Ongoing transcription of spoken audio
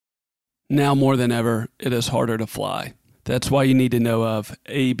Now more than ever, it is harder to fly. That's why you need to know of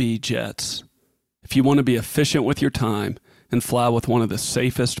AB Jets. If you want to be efficient with your time and fly with one of the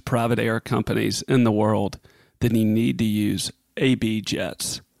safest private air companies in the world, then you need to use AB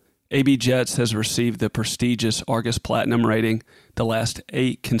Jets. AB Jets has received the prestigious Argus Platinum rating the last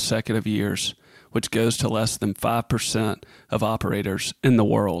 8 consecutive years, which goes to less than 5% of operators in the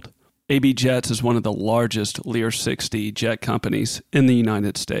world. AB Jets is one of the largest Lear 60 jet companies in the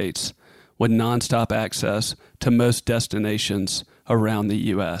United States, with nonstop access to most destinations around the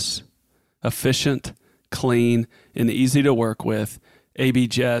U.S. Efficient, clean, and easy to work with, AB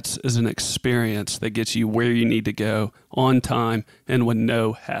Jets is an experience that gets you where you need to go on time and with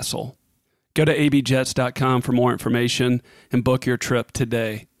no hassle. Go to abjets.com for more information and book your trip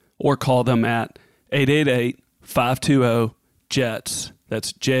today, or call them at 888-520-JETS.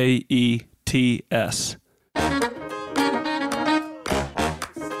 That's JETS.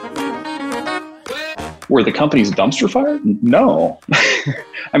 Were the companies dumpster fire? No.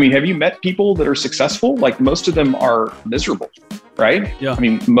 I mean, have you met people that are successful? Like, most of them are miserable, right? Yeah. I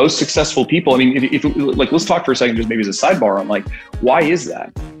mean, most successful people, I mean, if like, let's talk for a second, just maybe as a sidebar on like, why is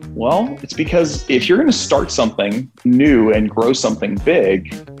that? Well, it's because if you're going to start something new and grow something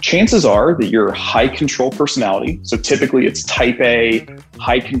big, chances are that you're high control personality. So typically it's type A,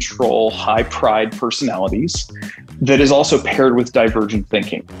 high control, high pride personalities that is also paired with divergent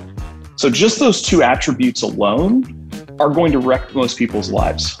thinking. So just those 2 attributes alone are going to wreck most people's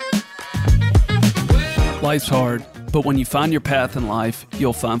lives. Life's hard, but when you find your path in life,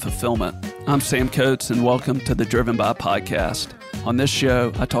 you'll find fulfillment. I'm Sam Coates, and welcome to the Driven By podcast. On this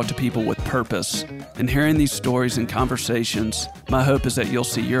show, I talk to people with purpose, and hearing these stories and conversations, my hope is that you'll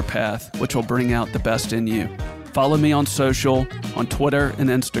see your path, which will bring out the best in you. Follow me on social, on Twitter and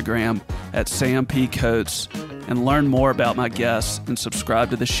Instagram at Sam P. Coates, and learn more about my guests and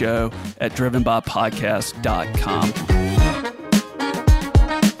subscribe to the show at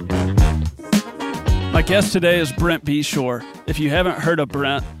drivenbypodcast.com. My guest today is Brent Beshore. If you haven't heard of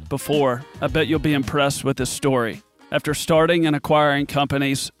Brent before, I bet you'll be impressed with his story. After starting and acquiring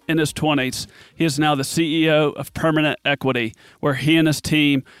companies in his 20s, he is now the CEO of Permanent Equity, where he and his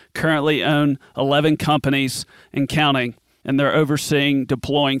team currently own 11 companies and counting, and they're overseeing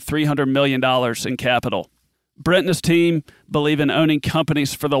deploying $300 million in capital. Brent and his team believe in owning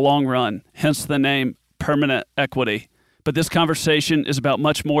companies for the long run, hence the name Permanent Equity. But this conversation is about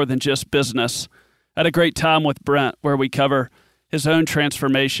much more than just business. I had a great time with Brent where we cover his own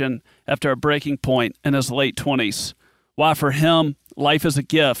transformation after a breaking point in his late 20s. Why for him, life is a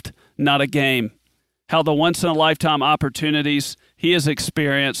gift, not a game. How the once-in-a-lifetime opportunities he has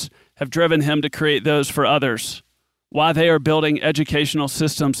experienced have driven him to create those for others. Why they are building educational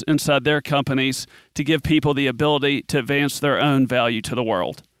systems inside their companies to give people the ability to advance their own value to the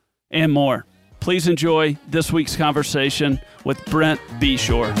world, and more. Please enjoy this week's conversation with Brent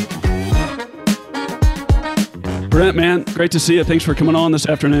Beshore. Brent, man, great to see you. Thanks for coming on this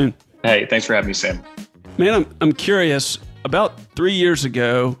afternoon. Hey, thanks for having me, Sam. Man, I'm curious. About 3 years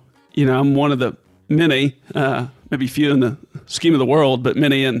ago, I'm one of the many, maybe few in the scheme of the world, but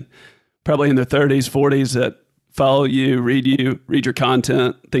many probably in their 30s, 40s that follow you, read your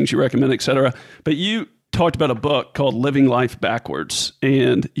content, things you recommend, et cetera. But you talked about a book called Living Life Backwards,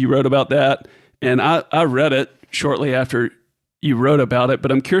 and you wrote about that. And I read it shortly after you wrote about it, but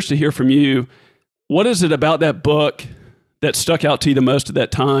I'm curious to hear from you. What is it about that book that stuck out to you the most at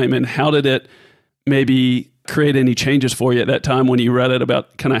that time, and how did it maybe create any changes for you at that time when you read it,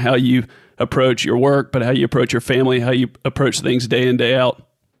 about kind of how you approach your work, but how you approach your family, how you approach things day in, day out?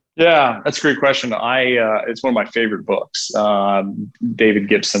 Yeah, that's a great question. It's one of my favorite books. David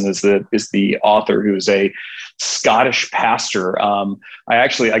Gibson is the author, who is a Scottish pastor. I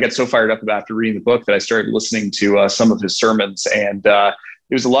got so fired up after reading the book that I started listening to some of his sermons, and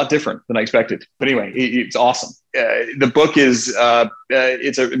it was a lot different than I expected. But anyway, it's awesome. The book is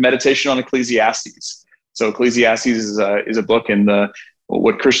it's a meditation on Ecclesiastes. So Ecclesiastes is a book in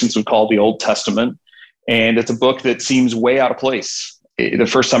what Christians would call the Old Testament, and it's a book that seems way out of place. The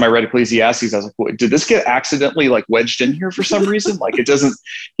first time I read Ecclesiastes, I was like, did this get accidentally wedged in here for some reason? It doesn't,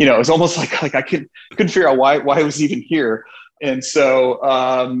 it's almost like I couldn't figure out why it was even here. And so,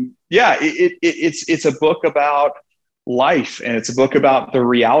 it's a book about life, and it's a book about the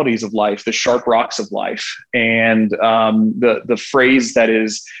realities of life, the sharp rocks of life. And the phrase that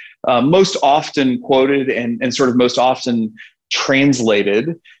is most often quoted and sort of most often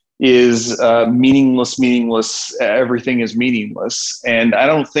translated is meaningless, everything is meaningless. And I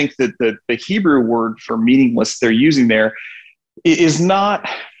don't think that the Hebrew word for meaningless they're using there is not,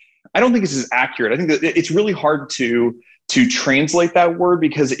 I don't think it's as accurate. I think that it's really hard to to translate that word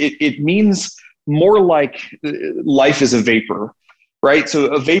because it means more like life is a vapor, right? So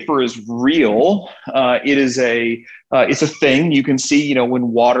a vapor is real. It's a thing you can see.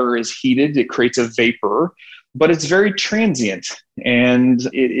 When water is heated, it creates a vapor, but it's very transient, and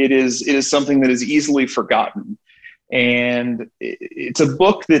it is something that is easily forgotten. And it's a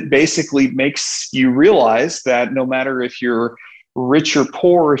book that basically makes you realize that no matter if you're rich or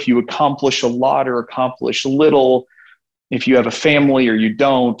poor, if you accomplish a lot or accomplish little, if you have a family or you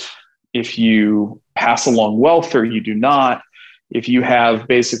don't, if you pass along wealth or you do not, if you have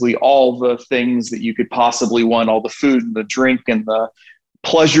basically all the things that you could possibly want, all the food and the drink and the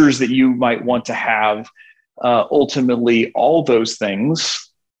pleasures that you might want to have, ultimately all those things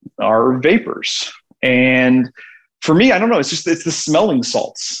are vapors. And for me, I don't know, it's the smelling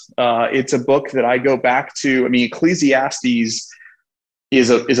salts. It's a book that I go back to. I mean, Ecclesiastes is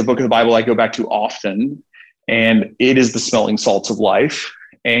a book of the Bible I go back to often, and it is the smelling salts of life.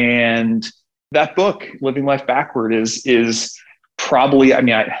 And that book, Living Life Backward, is probably, I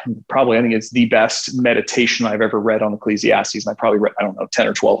think it's the best meditation I've ever read on Ecclesiastes. And I probably read, 10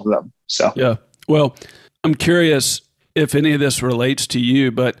 or 12 of them. So, yeah. Well, I'm curious if any of this relates to you,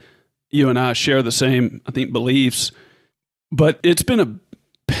 but you and I share the same, I think, beliefs, but it's been a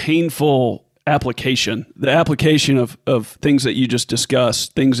painful application. The application of things that you just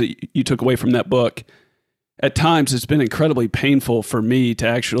discussed, things that you took away from that book. At times, it's been incredibly painful for me to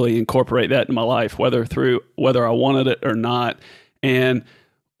actually incorporate that in my life, whether I wanted it or not. And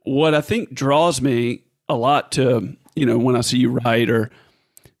what I think draws me a lot to, when I see you write, or,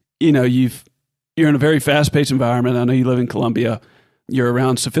 you're in a very fast-paced environment. I know you live in Colombia. You're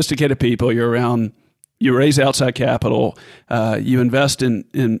around sophisticated people. You raise outside capital. You invest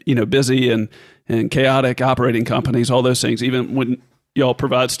in busy and chaotic operating companies, all those things, even when y'all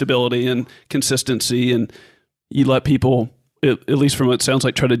provide stability and consistency, and you let people, at least from what it sounds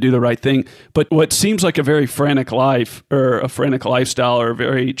like, try to do the right thing. But what seems like a very frantic life, or a frantic lifestyle, or a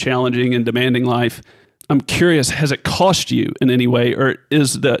very challenging and demanding life, I'm curious, has it cost you in any way, or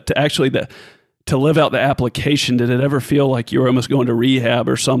is to live out the application, did it ever feel like you were almost going to rehab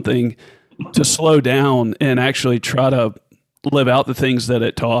or something to slow down and actually try to live out the things that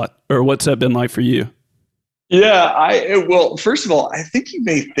it taught? Or what's that been like for you? Yeah, well, first of all, I think you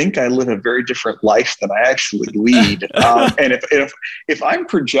may think I live a very different life than I actually lead. And if I'm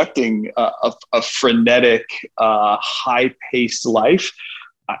projecting a frenetic, high-paced life,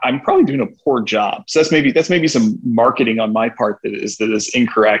 I'm probably doing a poor job. So that's maybe some marketing on my part that is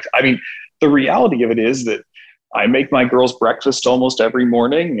incorrect. I mean, the reality of it is that I make my girls breakfast almost every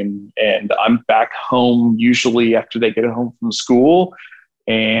morning, and I'm back home usually after they get home from school.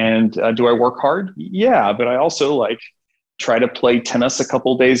 And do I work hard? Yeah, but I also try to play tennis a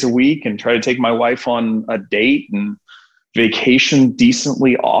couple days a week and try to take my wife on a date and vacation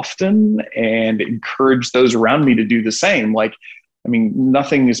decently often, and encourage those around me to do the same.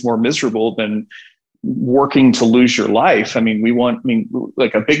 Nothing is more miserable than working to lose your life. A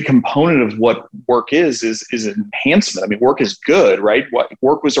big component of what work is enhancement. Work is good, right?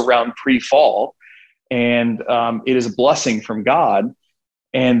 Work was around pre-fall, and it is a blessing from God.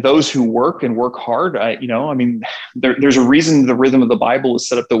 And those who work and work hard, there's a reason the rhythm of the Bible is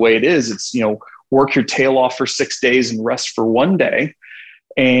set up the way it is. It's, work your tail off for 6 days and rest for one day.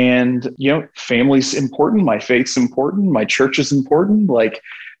 And, family's important. My faith's important. My church is important.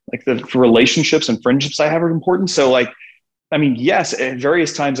 The relationships and friendships I have are important. So yes, at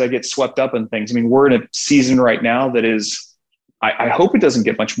various times I get swept up in things. We're in a season right now that is, I hope it doesn't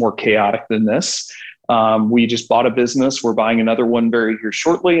get much more chaotic than this. We just bought a business. We're buying another one here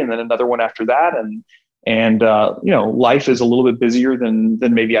shortly, and then another one after that. And life is a little bit busier than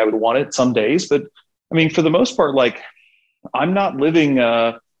maybe I would want it some days. But for the most part, I'm not living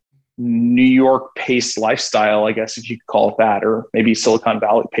a New York paced lifestyle, I guess, if you could call it that, or maybe Silicon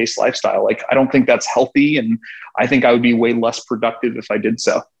Valley paced lifestyle. I don't think that's healthy. And I think I would be way less productive if I did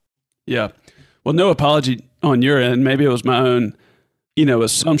so. Yeah. Well, no apology on your end. Maybe it was my own,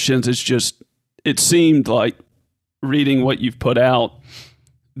 assumptions. It's just, it seemed like reading what you've put out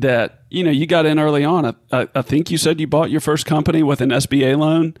that, you got in early on. I think you said you bought your first company with an SBA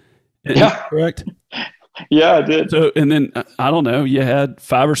loan. Yeah. Correct? Yeah, I did. So, and then, I don't know, you had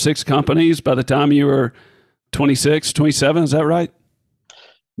 5 or 6 companies by the time you were 26, 27. Is that right?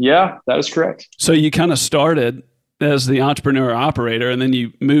 Yeah, that is correct. So you kind of started as the entrepreneur operator, and then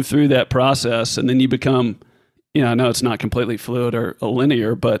you move through that process, and then you become, I know it's not completely fluid or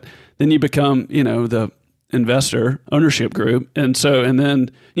linear, but then you become, the investor ownership group. And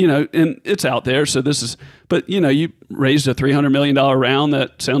then, and it's out there. So this is, but you raised a $300 million round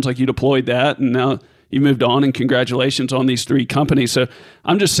that sounds like you deployed that. And now you moved on, and congratulations on these 3 companies. So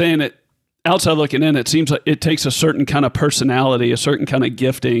I'm just saying that outside looking in, it seems like it takes a certain kind of personality, a certain kind of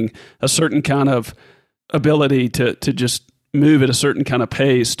gifting, a certain kind of ability to just move at a certain kind of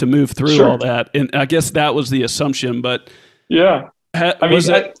pace to move through all that. And I guess that was the assumption, but yeah. I was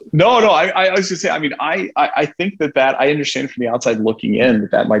going to say, I mean, I think that I understand from the outside looking in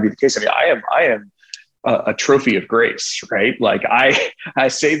that might be the case. I mean, I am a trophy of grace, right? Like I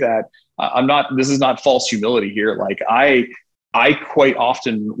say that I'm not, this is not false humility here. Like I quite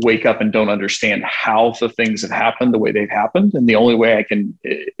often wake up and don't understand how the things have happened the way they've happened. And the only way I can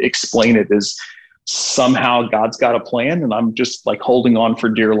explain it is somehow God's got a plan and I'm just like holding on for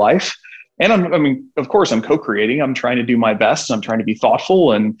dear life. And I mean, of course I'm co-creating. I'm trying to do my best. I'm trying to be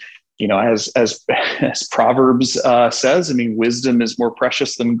thoughtful. And, you know, as Proverbs says, I mean, wisdom is more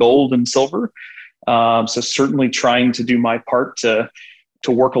precious than gold and silver. So certainly trying to do my part to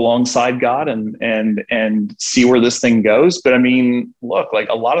work alongside God and see where this thing goes. But I mean, look, like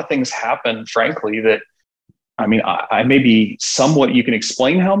a lot of things happen, frankly, that, I mean, I may be somewhat, you can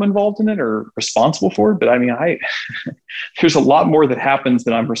explain how I'm involved in it or responsible for it, but I mean, there's a lot more that happens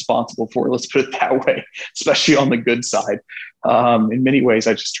than I'm responsible for. Let's put it that way, especially on the good side. In many ways,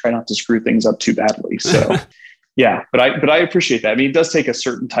 I just try not to screw things up too badly. So yeah, but I appreciate that. I mean, it does take a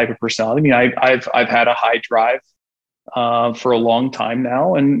certain type of personality. I mean, I've had a high drive for a long time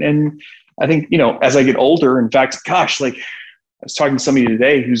now. And I think, you know, as I get older, in fact, gosh, like I was talking to somebody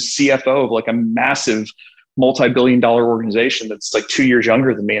today who's CFO of like a massive multi-billion-dollar organization that's like 2 years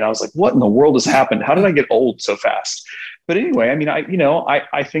younger than me. And I was like, what in the world has happened? How did I get old so fast? But anyway, I mean,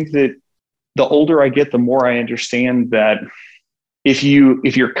 I think that the older I get, the more I understand that if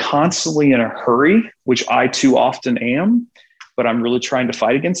you're constantly in a hurry, which I too often am, but I'm really trying to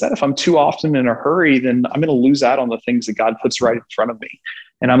fight against that. If I'm too often in a hurry, then I'm going to lose out on the things that God puts right in front of me.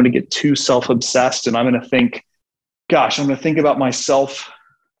 And I'm going to get too self-obsessed and I'm going to think, gosh, I'm going to think about myself,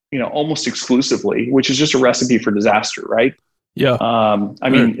 you know, almost exclusively, which is just a recipe for disaster, right? Yeah. I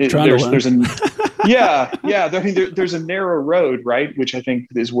mean, there's a narrow road, right? Which I think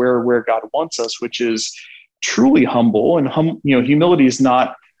is where God wants us, which is truly humble and humility is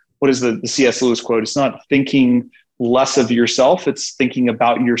not, what is the C.S. Lewis quote? It's not thinking less of yourself. It's thinking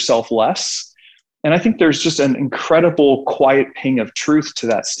about yourself less. And I think there's just an incredible quiet ping of truth to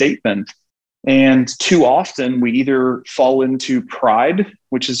that statement. And too often we either fall into pride,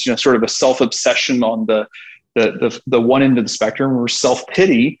 which is, you know, sort of a self-obsession on the one end of the spectrum, or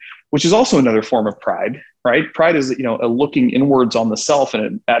self-pity, which is also another form of pride, right? Pride is, you know, a looking inwards on the self and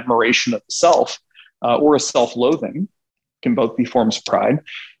an admiration of the self, or a self-loathing, can both be forms of pride.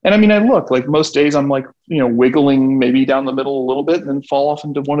 And I mean, I look like most days I'm like, you know, wiggling maybe down the middle a little bit and then fall off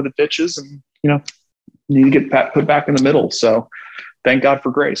into one of the ditches and, you know, need to get put back in the middle. So thank God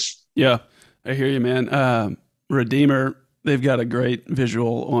for grace. Yeah. I hear you, man. Redeemer, they've got a great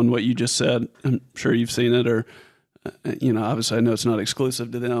visual on what you just said. I'm sure you've seen it, or, you know, obviously I know it's not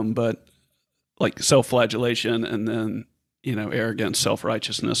exclusive to them, but like self-flagellation and then, you know, arrogance,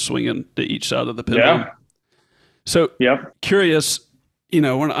 self-righteousness swinging to each side of the pendulum. Yeah. So curious, you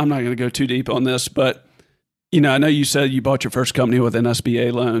know, I'm not going to go too deep on this, but, you know, I know you said you bought your first company with an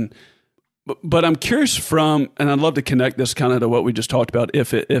SBA loan. But I'm curious and I'd love to connect this kind of to what we just talked about,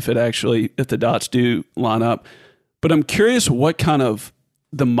 if the dots do line up. But I'm curious what kind of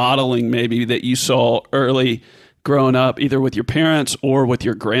the modeling maybe that you saw early growing up, either with your parents or with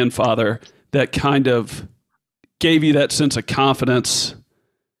your grandfather, that kind of gave you that sense of confidence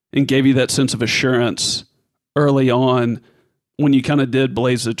and gave you that sense of assurance early on when you kind of did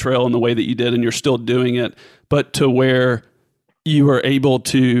blaze the trail in the way that you did, and you're still doing it, but to where you were able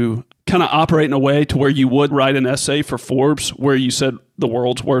to kind of operate in a way to where you would write an essay for Forbes where you said the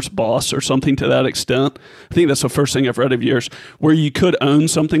world's worst boss or something to that extent. I think that's the first thing I've read of yours, where you could own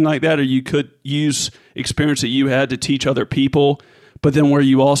something like that, or you could use experience that you had to teach other people, but then where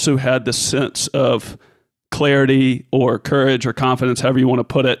you also had the sense of clarity or courage or confidence, however you want to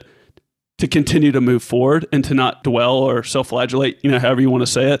put it, to continue to move forward and to not dwell or self-flagellate, you know, however you want to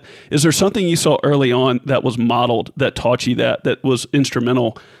say it. Is there something you saw early on that was modeled, that taught you that was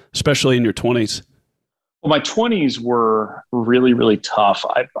instrumental, especially in your 20s? Well, my 20s were really, really tough.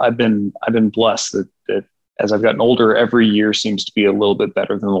 I've been blessed that as I've gotten older, every year seems to be a little bit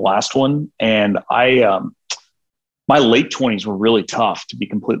better than the last one. And my late 20s were really tough, to be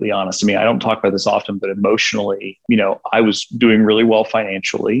completely honest. I mean, I don't talk about this often, but emotionally, you know, I was doing really well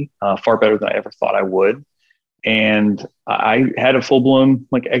financially, far better than I ever thought I would. And I had a full-blown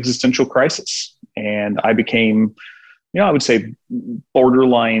like existential crisis, and I became, you know, I would say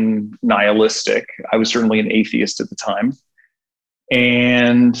borderline nihilistic. I was certainly an atheist at the time.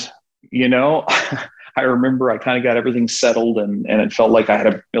 And, you know, I remember I kind of got everything settled, and it felt like I had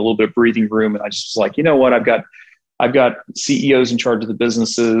a little bit of breathing room. And I just was like, you know what? I've got CEOs in charge of the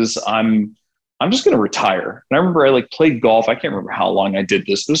businesses. I'm just going to retire. And I remember I like played golf. I can't remember how long I did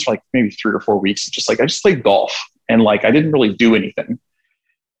this. It was like maybe 3 or 4 weeks. Just like, I just played golf, and like, I didn't really do anything,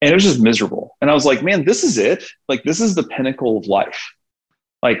 and it was just miserable. And I was like, man, this is it. Like, this is the pinnacle of life.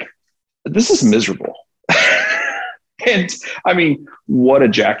 Like, this is miserable. And I mean, what a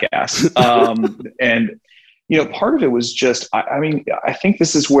jackass. And, part of it was just, I think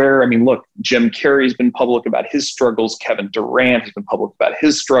this is where, look, Jim Carrey's been public about his struggles. Kevin Durant has been public about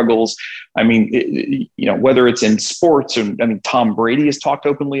his struggles. Whether it's in sports or, Tom Brady has talked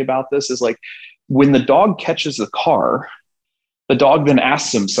openly about this, is like, when the dog catches the car, the dog then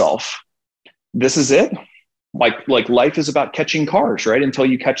asks himself, this is it? Like life is about catching cars, right? Until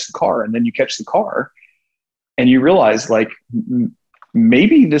you catch the car, and then you catch the car and you realize like,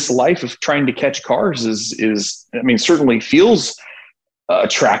 maybe this life of trying to catch cars is certainly feels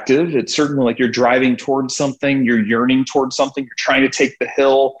attractive. It's certainly like you're driving towards something, you're yearning towards something, you're trying to take the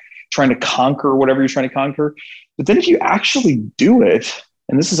hill, trying to conquer whatever you're trying to conquer. But then if you actually do it,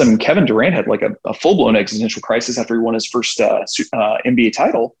 and this is, Kevin Durant had like a full-blown existential crisis after he won his first NBA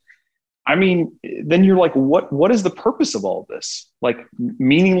title. Then you're like, what is the purpose of all of this? Like,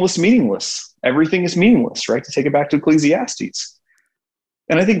 meaningless. Everything is meaningless, right? To take it back to Ecclesiastes.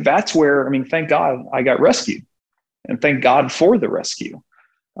 And I think that's where, thank God I got rescued, and thank God for the rescue.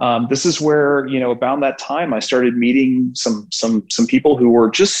 This is where, about that time I started meeting some people who were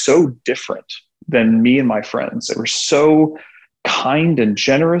just so different than me and my friends. They were so kind and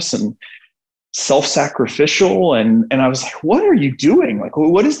generous and self-sacrificial. And I was like, what are you doing? Like,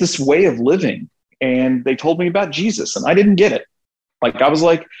 what is this way of living? And they told me about Jesus, and I didn't get it. Like, I was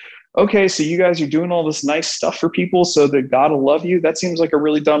like, okay, so you guys are doing all this nice stuff for people so that God will love you. That seems like a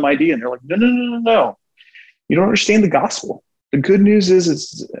really dumb idea. And they're like, no. You don't understand the gospel. The good news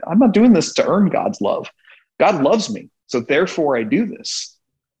is I'm not doing this to earn God's love. God loves me. So therefore I do this.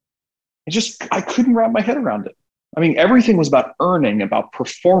 I couldn't wrap my head around it. Everything was about earning, about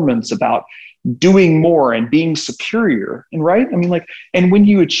performance, about doing more and being superior. And right? And when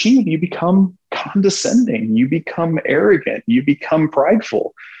you achieve, you become condescending, you become arrogant, you become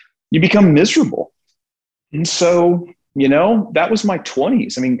prideful, you become miserable. And so, that was my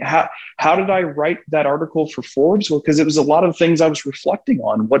 20s. How did I write that article for Forbes? Well, because it was a lot of things I was reflecting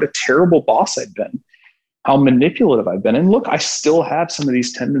on. What a terrible boss I'd been, how manipulative I've been. And look, I still have some of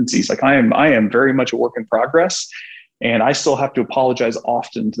these tendencies. Like, I am very much a work in progress. And I still have to apologize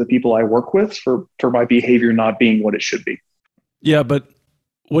often to the people I work with for my behavior not being what it should be. Yeah, but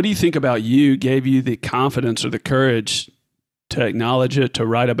what do you think about you gave you the confidence or the courage to acknowledge it, to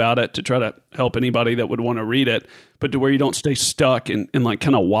write about it, to try to help anybody that would want to read it, but to where you don't stay stuck and like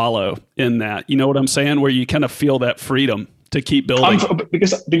kind of wallow in that? You know what I'm saying? Where you kind of feel that freedom to keep building.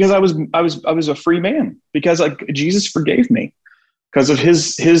 Because I was a free man, because like Jesus forgave me because of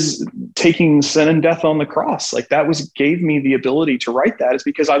his taking sin and death on the cross. Like, that gave me the ability to write that, is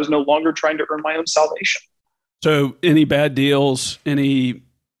because I was no longer trying to earn my own salvation. So any bad deals, any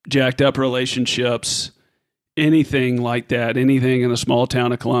jacked up relationships, anything like that, anything in a small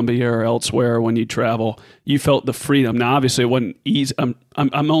town of Columbia or elsewhere when you travel, you felt the freedom. Now, obviously, it wasn't easy.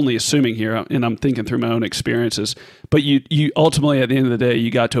 I'm only assuming here, and I'm thinking through my own experiences. But you ultimately, at the end of the day,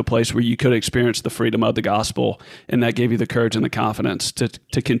 you got to a place where you could experience the freedom of the gospel, and that gave you the courage and the confidence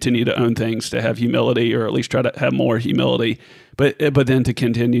to continue to own things, to have humility, or at least try to have more humility, but then to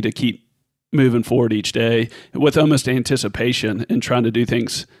continue to keep moving forward each day with almost anticipation and trying to do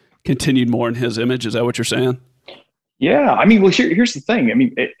things continued more in his image. Is that what you're saying? Yeah. Well, here's the thing.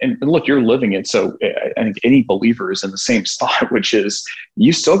 And look, you're living it. So I think any believer is in the same spot, which is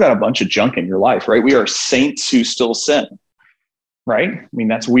you still got a bunch of junk in your life, right? We are saints who still sin, right?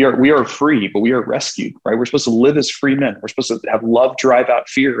 We are free, but we are rescued, right? We're supposed to live as free men. We're supposed to have love drive out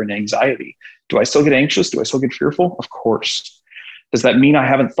fear and anxiety. Do I still get anxious? Do I still get fearful? Of course. Does that mean I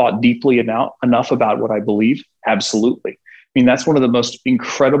haven't thought deeply enough about what I believe? Absolutely. That's one of the most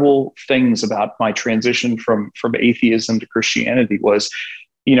incredible things about my transition from atheism to Christianity was,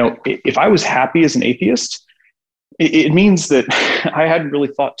 if I was happy as an atheist, it means that I hadn't really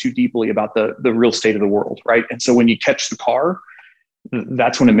thought too deeply about the real state of the world, right? And so when you catch the car,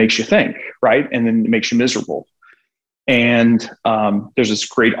 that's when it makes you think, right? And then it makes you miserable. And there's this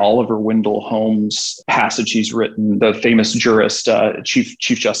great Oliver Wendell Holmes passage he's written, the famous jurist, Chief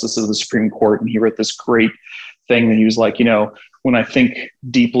Justice of the Supreme Court, and he wrote this great thing that he was like, when I think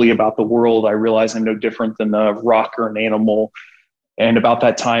deeply about the world, I realize I'm no different than a rock or an animal. And about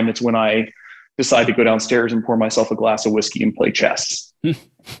that time, it's when I decide to go downstairs and pour myself a glass of whiskey and play chess.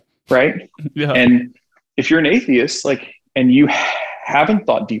 Right. Yeah. And if you're an atheist, like, and you haven't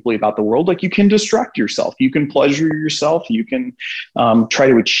thought deeply about the world, like, you can distract yourself, you can pleasure yourself, you can try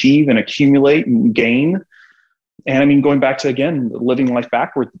to achieve and accumulate and gain. And I mean, going back to, again, Living Life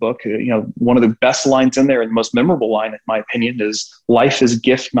Backward, the book, one of the best lines in there, and the most memorable line, in my opinion, is life is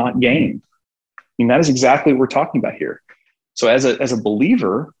gift, not gain. I mean, that is exactly what we're talking about here. So as a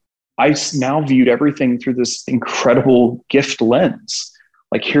believer, I now viewed everything through this incredible gift lens.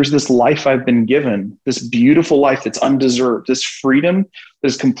 Like, here's this life I've been given, this beautiful life that's undeserved, this freedom that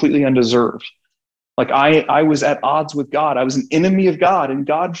is completely undeserved. Like, I was at odds with God. I was an enemy of God, and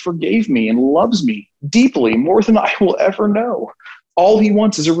God forgave me and loves me deeply, more than I will ever know. All he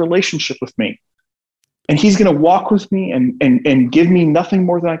wants is a relationship with me. And he's going to walk with me and give me nothing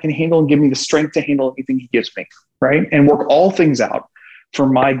more than I can handle, and give me the strength to handle anything he gives me, right? And work all things out for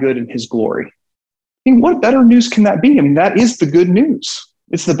my good and his glory. I mean, what better news can that be? I mean, that is the good news.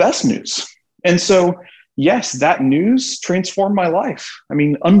 It's the best news. And so, yes, that news transformed my life. I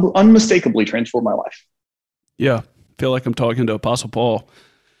mean, unmistakably transformed my life. Yeah. I feel like I'm talking to Apostle Paul.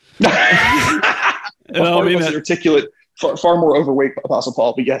 Well, I mean, an articulate, far more overweight Apostle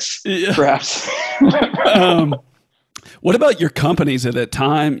Paul, but yes, yeah. Perhaps. What about your companies at that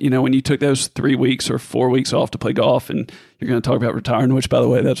time? When you took those 3 weeks or 4 weeks off to play golf, and you're going to talk about retiring, which, by the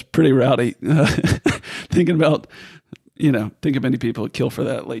way, that's pretty rowdy. Think of many people would kill for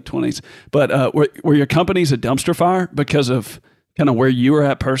that, late 20s. But were your companies a dumpster fire because of kind of where you were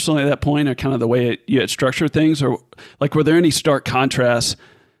at personally at that point, or kind of the way you had structured things? Or like, were there any stark contrasts,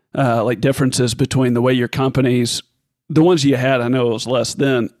 like differences between the way your companies, the ones you had, I know it was less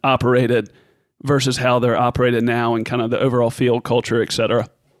then, operated versus how they're operated now, and kind of the overall field culture, et cetera?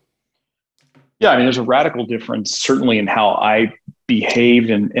 Yeah, I mean, there's a radical difference, certainly, in how I behaved,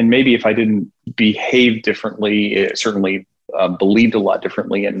 and maybe if I didn't behave differently, it certainly believed a lot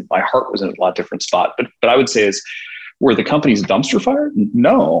differently, and my heart was in a lot different spot. But I would say, were the companies a dumpster fire?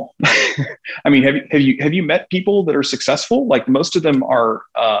 No. I mean, have you met people that are successful? Like, most of them are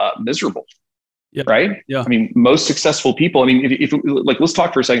miserable. Yeah. Right. Yeah. I mean, most successful people, I mean, if like, let's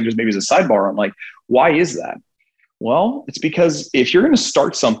talk for a second, just maybe as a sidebar on, like, why is that? Well, it's because if you're going to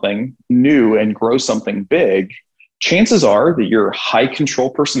start something new and grow something big, chances are that you're high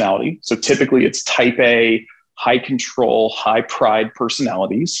control personality. So typically it's type A, high control, high pride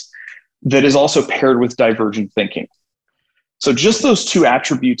personalities that is also paired with divergent thinking. So just those two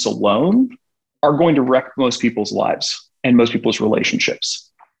attributes alone are going to wreck most people's lives and most people's relationships.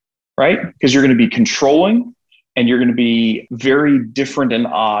 Right? Because you're going to be controlling, and you're going to be very different and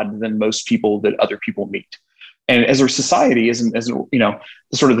odd than most people that other people meet. And as a society, as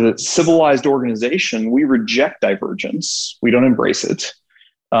sort of the civilized organization, we reject divergence. We don't embrace it.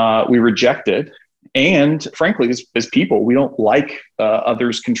 We reject it. And frankly, as people, we don't like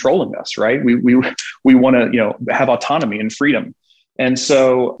others controlling us, right? We want to, have autonomy and freedom. And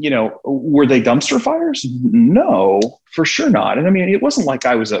so, were they dumpster fires? No, for sure not. And I mean, it wasn't like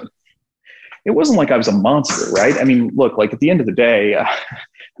I was a monster, right? I mean, look, like, at the end of the day, I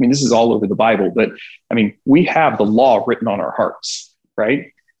mean, this is all over the Bible, but I mean, we have the law written on our hearts,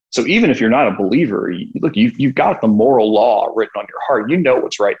 right? So even if you're not a believer, you've got the moral law written on your heart. You know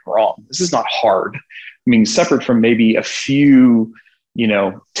what's right and wrong. This is not hard. I mean, separate from maybe a few,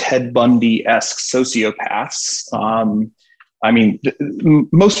 Ted Bundy-esque sociopaths, I mean,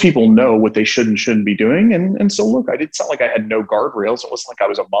 most people know what they should and shouldn't be doing. And so, look, it's not like I had no guardrails. It wasn't like I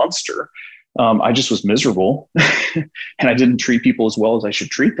was a monster. I just was miserable, and I didn't treat people as well as I should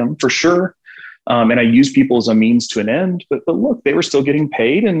treat them, for sure. And I used people as a means to an end. But look, they were still getting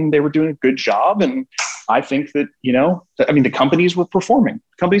paid, and they were doing a good job. And I think that, the companies were performing.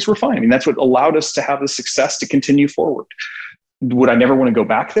 Companies were fine. I mean, that's what allowed us to have the success to continue forward. Would I never want to go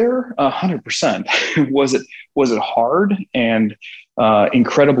back there? 100%. Was it hard and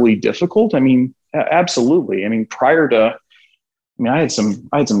incredibly difficult? I mean, absolutely. I mean, I had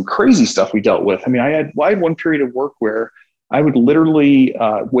some crazy stuff we dealt with. I mean, I had one period of work where I would literally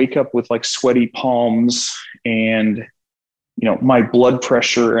wake up with like sweaty palms, and my blood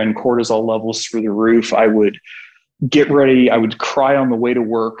pressure and cortisol levels through the roof. I would get ready. I would cry on the way to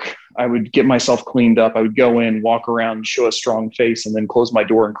work. I would get myself cleaned up. I would go in, walk around, show a strong face, and then close my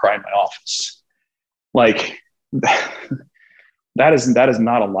door and cry in my office. Like, that is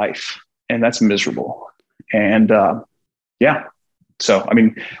not a life, and that's miserable. And yeah. So, I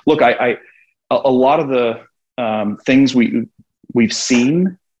mean, look, a lot of the things we've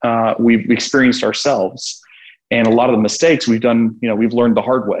seen, we've experienced ourselves, and a lot of the mistakes we've done, we've learned the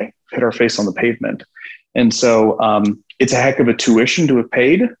hard way, hit our face on the pavement. And so it's a heck of a tuition to have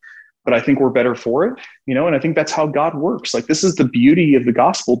paid, but I think we're better for it, and I think that's how God works. Like, this is the beauty of the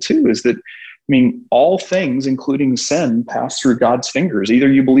gospel too, is that, mean, all things, including sin, pass through God's fingers.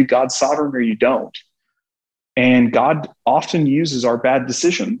 Either you believe God's sovereign or you don't. And God often uses our bad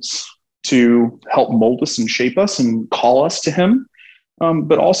decisions to help mold us and shape us and call us to him,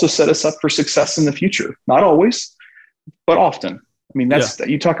 but also set us up for success in the future. Not always, but often. I mean,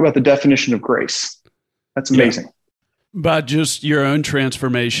 you talk about the definition of grace. That's amazing. Yeah. By just your own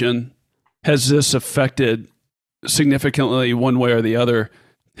transformation, has this affected significantly one way or the other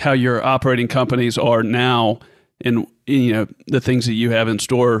how your operating companies are now and the things that you have in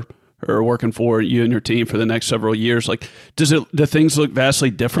store or working for you and your team for the next several years? Like, do things look vastly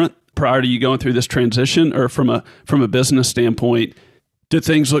different prior to you going through this transition, or from a business standpoint, do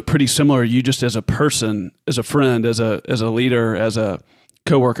things look pretty similar? You just as a person, as a friend, as a leader, as a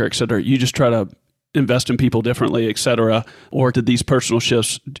coworker, et cetera, you just try to invest in people differently, et cetera? Or did these personal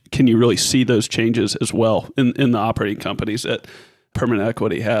shifts, can you really see those changes as well in the operating companies that Permanent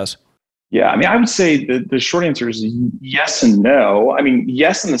Equity has? Yeah, I mean, I would say the short answer is yes and no. I mean,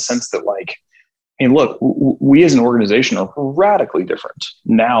 yes, in the sense that look, we as an organization are radically different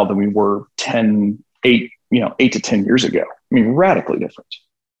now than we were 8 to 10 years ago. I mean, radically different.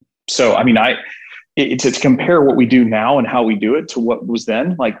 So, I mean, to compare what we do now and how we do it to what was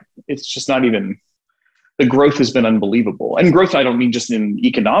then, it's just not even, the growth has been unbelievable. And growth, I don't mean just in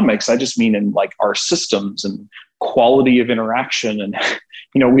economics. I just mean in our systems and quality of interaction. And,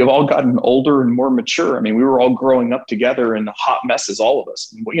 we have all gotten older and more mature. I mean, we were all growing up together in hot messes, all of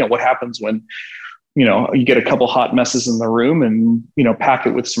us. And, what happens when, you get a couple hot messes in the room and, pack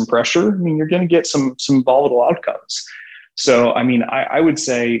it with some pressure? I mean, you're going to get some volatile outcomes. So, I mean, I would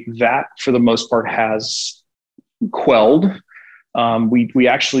say that for the most part has quelled. We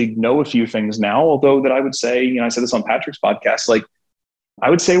actually know a few things now, although that I would say, I said this on Patrick's podcast, I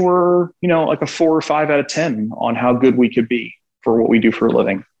would say we're, a 4 or 5 out of 10 on how good we could be for what we do for a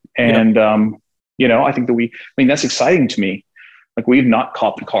living. And, I think that that's exciting to me. We've not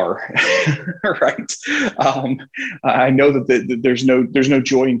caught the car, right? I know that there's no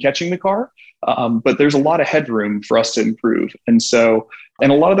joy in catching the car, but there's a lot of headroom for us to improve. And a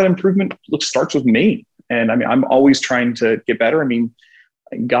lot of that improvement starts with me. And I mean, I'm always trying to get better. I mean,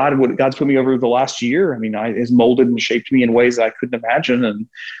 God's put me over the last year. I mean, has molded and shaped me in ways that I couldn't imagine. And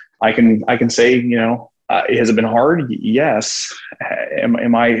I can say, has it been hard? Yes.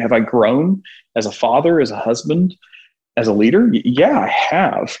 Have I grown as a father, as a husband, as a leader? Yeah, I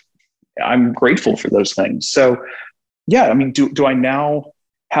have. I'm grateful for those things. So yeah, I mean, do I now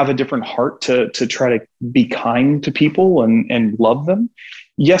have a different heart to try to be kind to people and love them?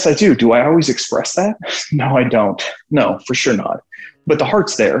 Yes, I do. Do I always express that? No, I don't. No, for sure not. But the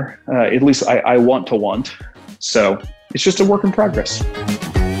heart's there. At least I want to want. So it's just a work in progress.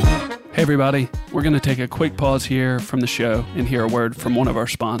 Hey everybody, we're going to take a quick pause here from the show and hear a word from one of our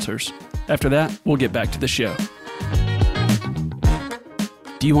sponsors. After that, we'll get back to the show.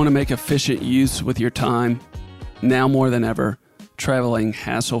 Do you want to make efficient use with your time? Now more than ever, traveling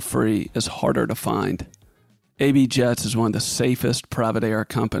hassle-free is harder to find. AB Jets is one of the safest private air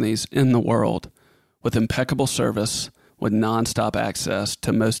companies in the world, with impeccable service, with nonstop access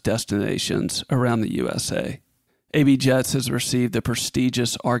to most destinations around the USA. AB Jets has received the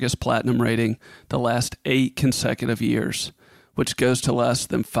prestigious Argus Platinum rating the last 8 consecutive years, which goes to less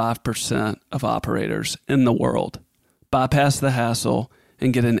than 5% of operators in the world. Bypass the hassle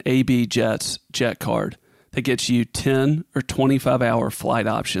and get an AB Jets Jet Card that gets you 10 or 25-hour flight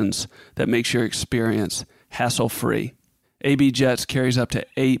options that makes your experience hassle-free. AB Jets carries up to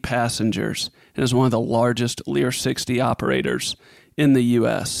 8 passengers and is one of the largest Lear 60 operators in the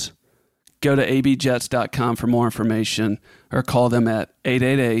U.S. Go to abjets.com for more information or call them at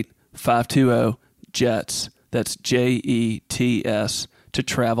 888-520-JETS. That's JETS to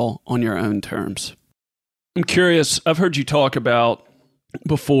travel on your own terms. I'm curious, I've heard you talk about,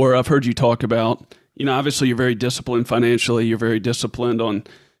 obviously you're very disciplined financially. You're very disciplined on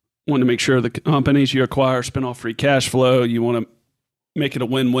wanting to make sure the companies you acquire spin off free cash flow. You want to make it a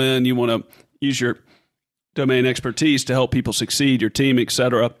win-win. You want to use your domain expertise to help people succeed, your team, et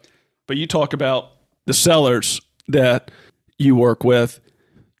cetera. But you talk about the sellers that you work with,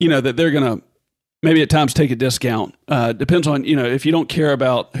 that they're going to maybe at times take a discount. Depends on, if you don't care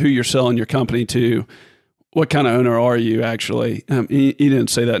about who you're selling your company to, what kind of owner are you actually? You didn't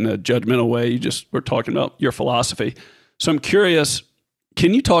say that in a judgmental way. You just were talking about your philosophy. So I'm curious,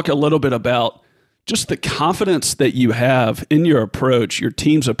 can you talk a little bit about just the confidence that you have in your approach, your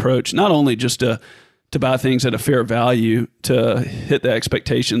team's approach, not only just to buy things at a fair value to hit the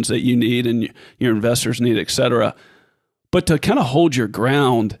expectations that you need and your investors need, et cetera, but to kind of hold your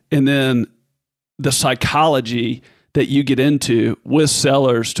ground, and then the psychology that you get into with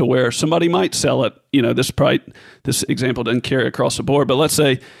sellers to where somebody might sell it, this example didn't carry across the board, but let's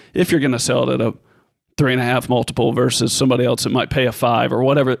say if you're going to sell it at a 3.5 multiple versus somebody else that might pay a 5 or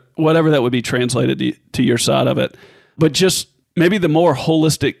whatever that would be translated to your side of it. But just maybe the more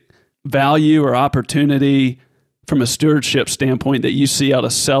holistic value or opportunity from a stewardship standpoint that you see out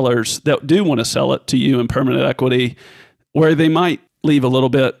of sellers that do want to sell it to you in permanent equity, where they might leave a little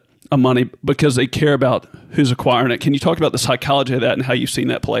bit of money because they care about who's acquiring it. Can you talk about the psychology of that and how you've seen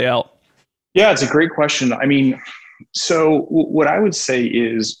that play out? Yeah, it's a great question. I mean, so what I would say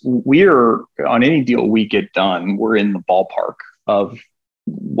is we're on any deal we get done, we're in the ballpark of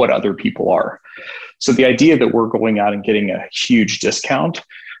what other people are. So the idea that we're going out and getting a huge discount,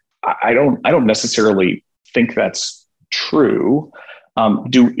 I don't necessarily think that's true.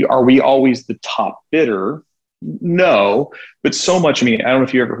 Are we always the top bidder? No, but so much. I mean, I don't know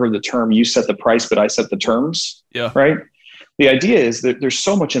if you ever heard the term, you set the price, but I set the terms. Yeah. Right. The idea is that there's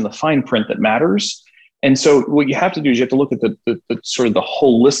so much in the fine print that matters. And so what you have to do is you have to look at the sort of the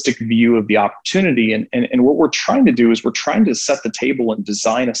holistic view of the opportunity. And what we're trying to do is we're trying to set the table and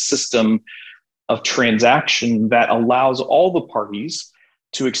design a system of transaction that allows all the parties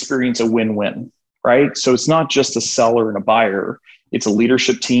to experience a win-win, right? So it's not just a seller and a buyer. It's a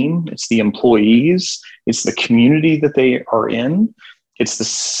leadership team. It's the employees. It's the community that they are in. It's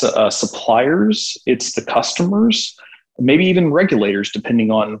the suppliers. It's the customers, maybe even regulators,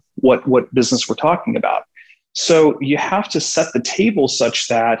 depending on what business we're talking about. So you have to set the table such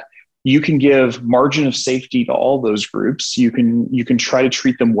that you can give margin of safety to all those groups. You can try to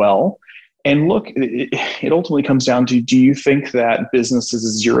treat them well. And look, it ultimately comes down to, do you think that business is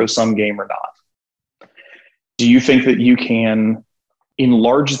a zero-sum game or not? Do you think that you can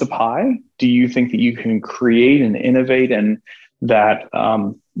enlarge the pie? Do you think that you can create and innovate, and that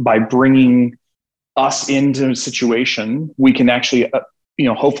by bringing us into a situation, we can actually,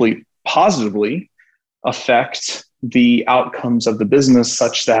 hopefully positively affect the outcomes of the business,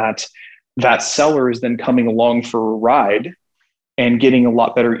 such that that seller is then coming along for a ride and getting a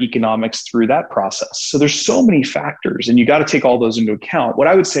lot better economics through that process. So there's so many factors, and you got to take all those into account. What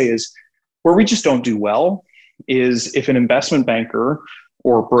I would say is, where we just don't do well is if an investment banker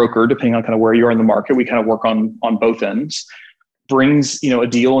or broker, depending on kind of where you are in the market, we kind of work on both ends, brings a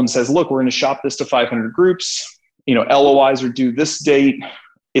deal and says, look, we're going to shop this to 500 groups. LOIs are due this date.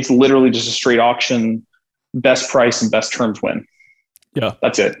 It's literally just a straight auction, best price and best terms win. Yeah,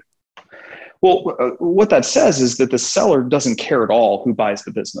 that's it. Well, what that says is that the seller doesn't care at all who buys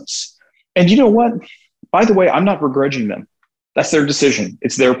the business. And you know what? By the way, I'm not begrudging them. That's their decision.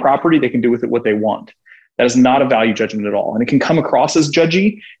 It's their property. They can do with it what they want. That is not a value judgment at all. And it can come across as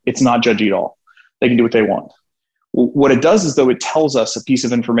judgy. It's not judgy at all. They can do what they want. What it does is, though, it tells us a piece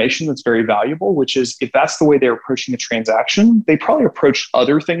of information that's very valuable, which is, if that's the way they're approaching a transaction, they probably approach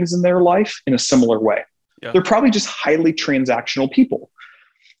other things in their life in a similar way. Yeah. They're probably just highly transactional people.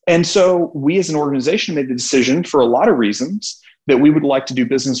 And so we as an organization made the decision, for a lot of reasons, that we would like to do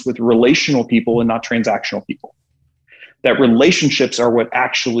business with relational people and not transactional people. That relationships are what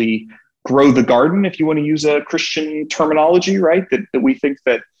actually grow the garden, if you want to use a Christian terminology, right? That we think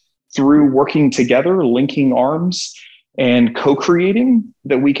that through working together, linking arms and co-creating,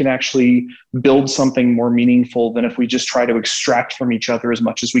 that we can actually build something more meaningful than if we just try to extract from each other as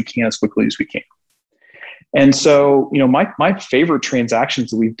much as we can, as quickly as we can. And so, my favorite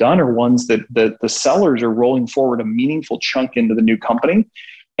transactions that we've done are ones that the sellers are rolling forward a meaningful chunk into the new company.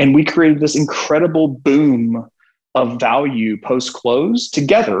 And we created this incredible boom of value post-close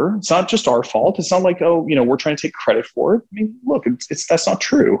together. It's not just our fault. It's not like, we're trying to take credit for it. I mean, look, that's not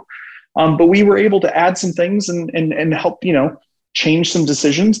true. But we were able to add some things and help, change some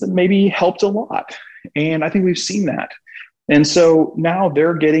decisions that maybe helped a lot. And I think we've seen that. And so now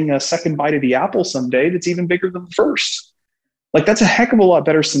they're getting a second bite of the apple someday that's even bigger than the first. Like, that's a heck of a lot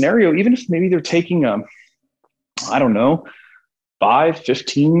better scenario, even if maybe they're taking 5,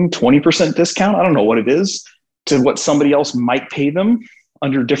 15, 20% discount. I don't know what it is to what somebody else might pay them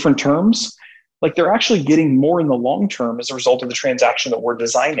under different terms. Like, they're actually getting more in the long term as a result of the transaction that we're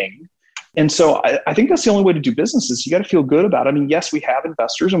designing. And so I think that's the only way to do business. Is you got to feel good about it. I mean, yes, we have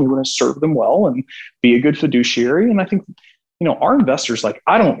investors and we want to serve them well and be a good fiduciary. And I think, our investors,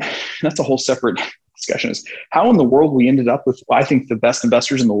 that's a whole separate discussion, is how in the world we ended up with, I think, the best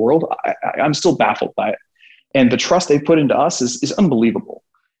investors in the world. I'm still baffled by it. And the trust they put into us is unbelievable.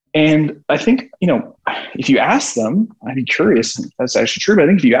 And I think, if you ask them, I'd be curious if that's actually true, but I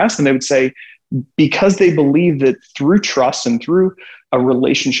think if you ask them, they would say, because they believe that through trust and through a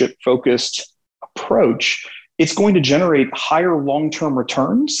relationship-focused approach, it's going to generate higher long-term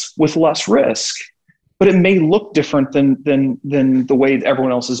returns with less risk. but it may look different than the way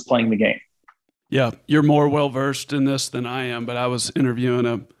everyone else is playing the game. Yeah, you're more well-versed in this than I am, but I was interviewing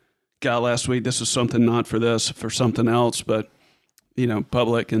a guy last week. This is something not for this, for something else, but,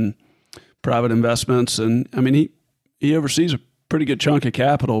 public and private investments. And I mean, he oversees a pretty good chunk of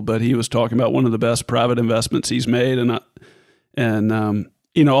capital, but he was talking about one of the best private investments he's made. And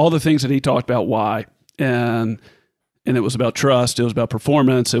all the things that he talked about, why, and it was about trust. It was about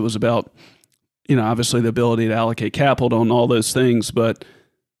performance. It was about, obviously the ability to allocate capital and all those things, but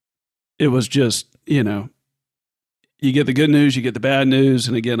it was just, you get the good news, you get the bad news.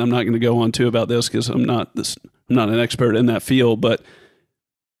 And again, I'm not going to go on too about this because I'm not an expert in that field, but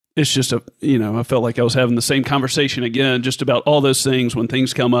it's just I felt like I was having the same conversation again, just about all those things. When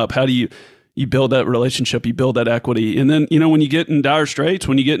things come up, how do you build that relationship, you build that equity. And then, when you get in dire straits,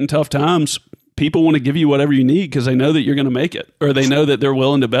 when you get in tough times, people want to give you whatever you need because they know that you're going to make it, or they know that they're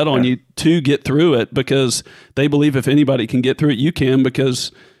willing to bet on you to get through it because they believe if anybody can get through it, you can,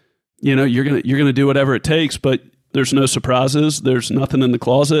 because, you're going to do whatever it takes, but there's no surprises. There's nothing in the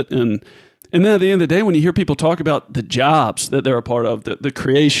closet. And then at the end of the day, when you hear people talk about the jobs that they're a part of, the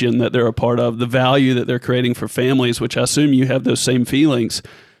creation that they're a part of, the value that they're creating for families, which I assume you have those same feelings,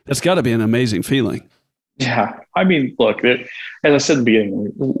 that's got to be an amazing feeling. Yeah. I mean, look, as I said in the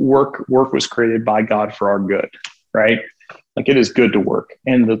beginning, work was created by God for our good, right? Like, it is good to work.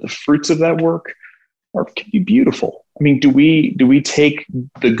 And the fruits of that work can be beautiful. I mean, do we take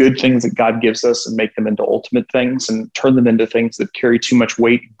the good things that God gives us and make them into ultimate things and turn them into things that carry too much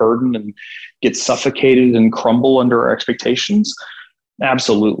weight, burden, and get suffocated and crumble under our expectations?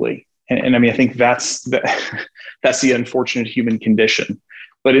 Absolutely. And I mean, I think that's the unfortunate human condition.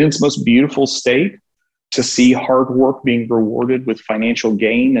 But in its most beautiful state, to see hard work being rewarded with financial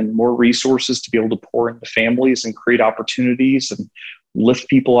gain and more resources to be able to pour into families and create opportunities and lift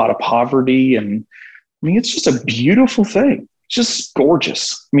people out of poverty. And I mean, it's just a beautiful thing. It's just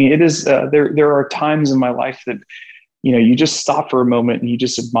gorgeous. I mean, it is, there are times in my life that, you just stop for a moment and you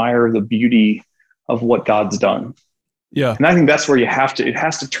just admire the beauty of what God's done. Yeah. And I think that's where it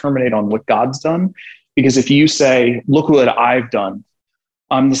has to terminate on what God's done. Because if you say, look what I've done,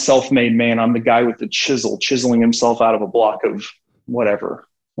 I'm the self-made man, I'm the guy with the chisel, chiseling himself out of a block of whatever,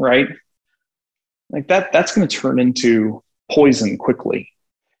 right? Like that's going to turn into poison quickly.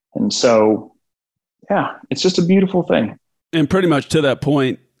 And so, yeah, it's just a beautiful thing. And pretty much to that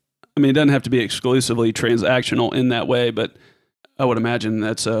point, I mean, it doesn't have to be exclusively transactional in that way, but I would imagine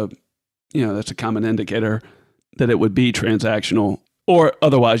that's a common indicator that it would be transactional, or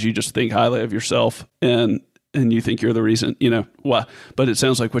otherwise you just think highly of yourself and you think you're the reason, why. But it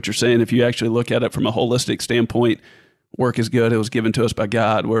sounds like what you're saying, if you actually look at it from a holistic standpoint, work is good. It was given to us by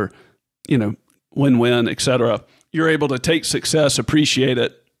God. We're, win-win, et cetera. You're able to take success, appreciate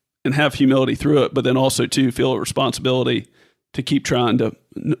it, and have humility through it, but then also to feel a responsibility to keep trying to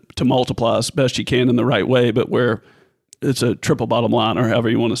multiply as best you can in the right way, but where it's a triple bottom line, or however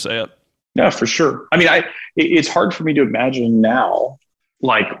you want to say it. Yeah, for sure. I mean, it's hard for me to imagine now,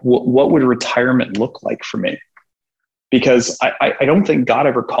 like what would retirement look like for me? Because I don't think God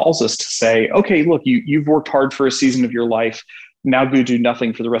ever calls us to say, okay, look, you've worked hard for a season of your life. Now go do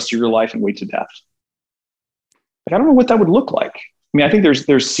nothing for the rest of your life and wait to death. Like, I don't know what that would look like. I mean, I think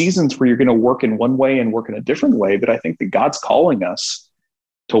there's seasons where you're going to work in one way and work in a different way, but I think that God's calling us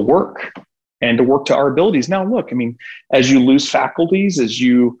to work and to work to our abilities. Now, look, I mean, as you lose faculties, as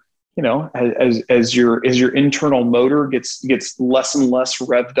your internal motor gets less and less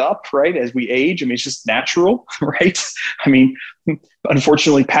revved up, right? As we age, I mean, it's just natural, right? I mean,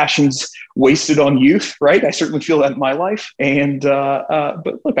 unfortunately, passion's wasted on youth, right? I certainly feel that in my life. And,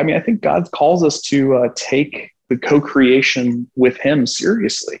 but look, I mean, I think God calls us to take the co-creation with him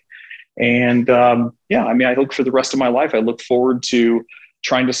seriously. And I mean, I look for the rest of my life. I look forward to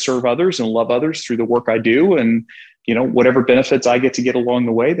trying to serve others and love others through the work I do. And, whatever benefits I get to get along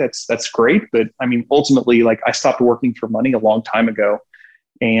the way, that's great. But I mean, ultimately, like, I stopped working for money a long time ago,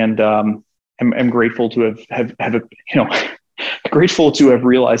 and I'm grateful to have grateful to have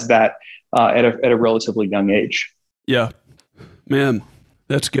realized that at a relatively young age. Yeah, man,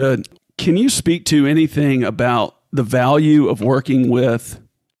 that's good. Can you speak to anything about the value of working with,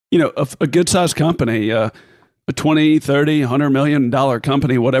 a good sized company, a 20, 30, $100 million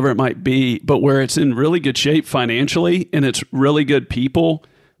company, whatever it might be, but where it's in really good shape financially and it's really good people,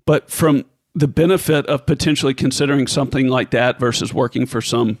 but from the benefit of potentially considering something like that versus working for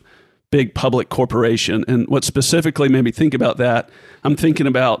some big public corporation? And what specifically made me think about that, I'm thinking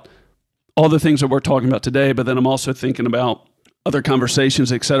about all the things that we're talking about today, but then I'm also thinking about other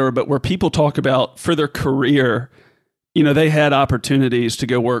conversations, et cetera, but where people talk about for their career, they had opportunities to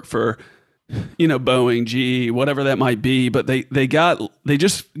go work for Boeing, GE, whatever that might be, but they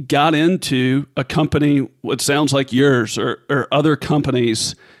just got into a company, what sounds like yours or other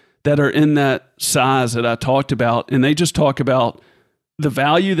companies that are in that size that I talked about. And they just talk about the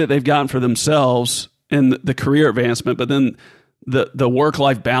value that they've gotten for themselves and the career advancement, but then the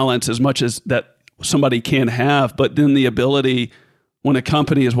work-life balance as much as that somebody can have, but then the ability when a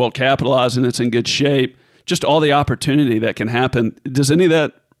company is well capitalized and it's in good shape, just all the opportunity that can happen. Does any of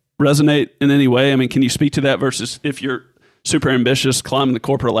that resonate in any way? I mean, can you speak to that versus if you're super ambitious, climbing the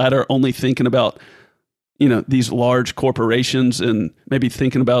corporate ladder, only thinking about, these large corporations and maybe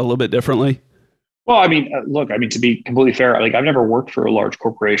thinking about it a little bit differently? Well, I mean, look, to be completely fair, I've never worked for a large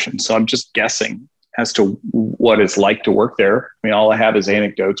corporation, so I'm just guessing as to what it's like to work there. I mean, all I have is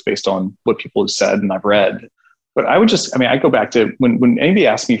anecdotes based on what people have said and I've read. But I go back to when anybody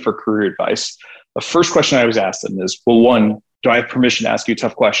asks me for career advice, the first question I always ask them is, well, one, do I have permission to ask you a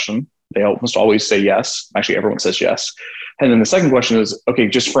tough question? They almost always say yes. Actually, everyone says yes. And then the second question is, okay,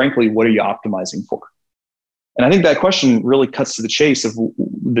 just frankly, what are you optimizing for? And I think that question really cuts to the chase of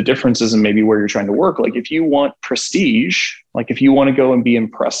the differences in maybe where you're trying to work. Like if you want prestige, like if you want to go and be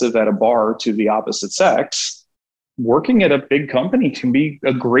impressive at a bar to the opposite sex, working at a big company can be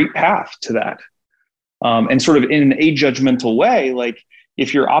a great path to that. And sort of in an ajudgmental way, like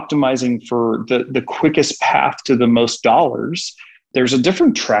if you're optimizing for the quickest path to the most dollars, there's a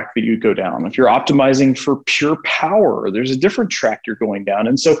different track that you go down. If you're optimizing for pure power, there's a different track you're going down.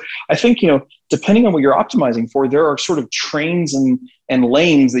 And so I think, depending on what you're optimizing for, there are sort of trains and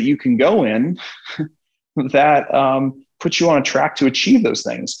lanes that you can go in that put you on a track to achieve those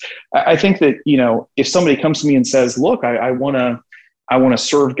things. I think that, if somebody comes to me and says, look, I want to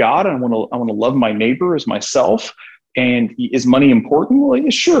serve God and I want to love my neighbor as myself. And is money important? Well, yeah,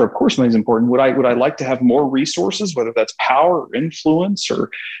 sure, of course, money is important. Would I like to have more resources, whether that's power or influence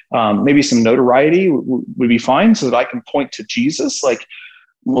or maybe some notoriety would be fine so that I can point to Jesus?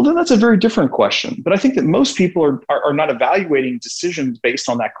 Well, then that's a very different question. But I think that most people are not evaluating decisions based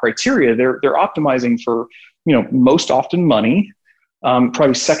on that criteria. They're optimizing for, most often money.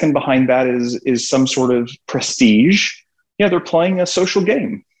 Probably second behind that is some sort of prestige. They're playing a social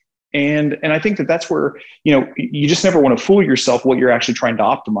game. And I think that's where, you just never want to fool yourself what you're actually trying to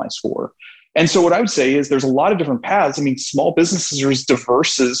optimize for. And so what I would say is there's a lot of different paths. Small businesses are as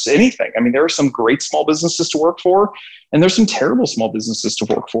diverse as anything. There are some great small businesses to work for, and there's some terrible small businesses to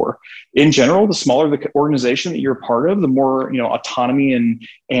work for. In general, the smaller the organization that you're a part of, the more, autonomy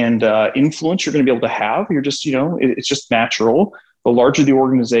and influence you're going to be able to have. You're just, it's just natural. The larger the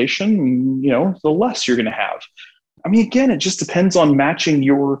organization, the less you're going to have. Again, it just depends on matching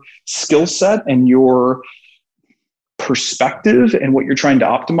your skill set and your perspective and what you're trying to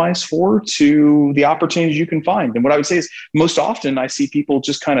optimize for to the opportunities you can find. And what I would say is most often I see people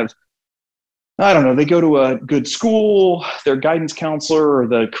just kind of, they go to a good school, their guidance counselor or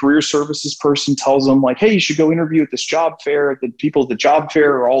the career services person tells them like, hey, you should go interview at this job fair. The people at the job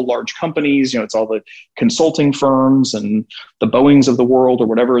fair are all large companies. It's all the consulting firms and the Boeings of the world or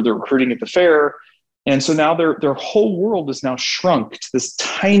whatever they're recruiting at the fair. And so now their whole world is now shrunk to this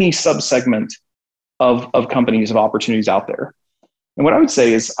tiny subsegment of companies, of opportunities out there. And what I would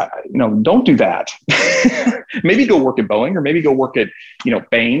say is, don't do that. Maybe go work at Boeing or maybe go work at,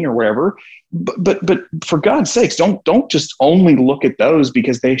 Bain or wherever. But for God's sakes, don't just only look at those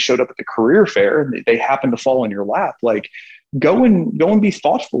because they showed up at the career fair and they happen to fall in your lap. Like go and be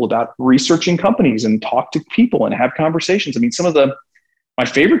thoughtful about researching companies and talk to people and have conversations. Some of my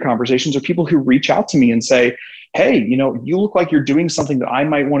favorite conversations are people who reach out to me and say, hey, you look like you're doing something that I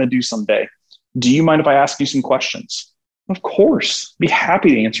might want to do someday. Do you mind if I ask you some questions? Of course, be happy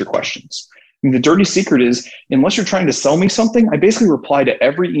to answer questions. The dirty secret is, unless you're trying to sell me something, I basically reply to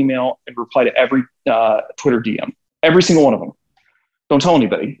every email and reply to every Twitter DM, every single one of them. Don't tell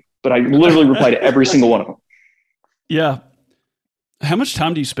anybody, but I literally reply to every single one of them. Yeah. How much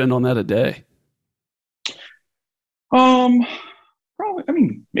time do you spend on that a day?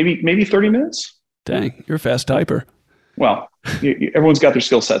 Probably, maybe 30 minutes. Dang, you're a fast typer. Well, everyone's got their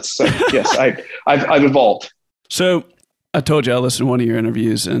skill sets. So yes, I've evolved. So I told you I listened to one of your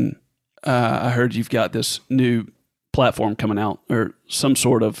interviews and I heard you've got this new platform coming out or some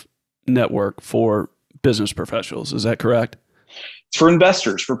sort of network for business professionals. Is that correct? It's for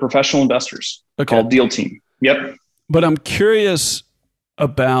investors, for professional investors, called Deal Team. Yep. But I'm curious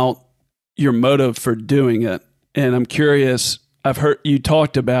about your motive for doing it. And I'm curious, I've heard you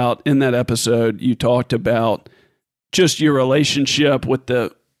talked about in that episode, you talked about just your relationship with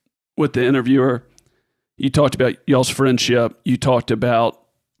the interviewer. You talked about y'all's friendship. You talked about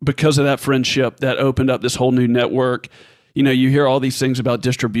because of that friendship that opened up this whole new network. You hear all these things about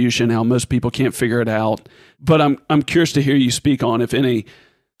distribution, how most people can't figure it out. But I'm curious to hear you speak on, if any,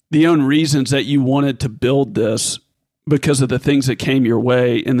 the own reasons that you wanted to build this because of the things that came your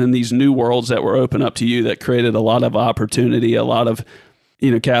way, and then these new worlds that were open up to you that created a lot of opportunity, a lot of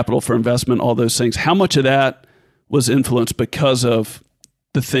capital for investment, all those things. How much of that was influenced because of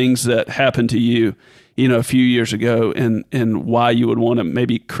the things that happened to you, a few years ago, and why you would want to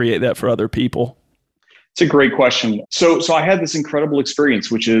maybe create that for other people? It's a great question. So I had this incredible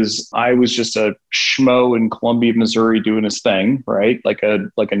experience, which is I was just a schmo in Columbia, Missouri, doing his thing, right? Like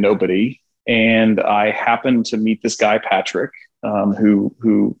a nobody. And I happened to meet this guy, Patrick,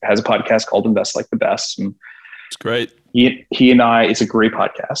 who has a podcast called Invest Like the Best. And it's great. He and I, it's a great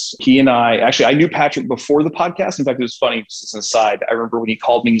podcast. He and I knew Patrick before the podcast. In fact, it was funny, just as an aside. I remember when he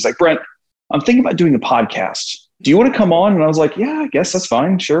called me, he's like, Brent, I'm thinking about doing a podcast. Do you want to come on? And I was like, yeah, I guess that's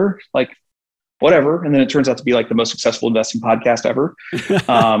fine. Sure. Like, whatever. And then it turns out to be like the most successful investing podcast ever.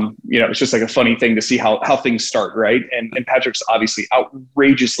 It's just like a funny thing to see how things start. Right. And Patrick's obviously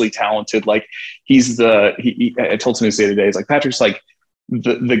outrageously talented. Like I told somebody the other day, it's like, Patrick's like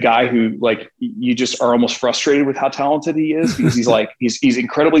the guy who like, you just are almost frustrated with how talented he is, because he's like, he's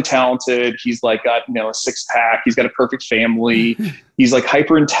incredibly talented. He's like got, a six pack. He's got a perfect family. He's like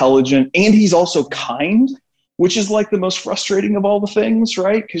hyper intelligent, and he's also kind, which is like the most frustrating of all the things,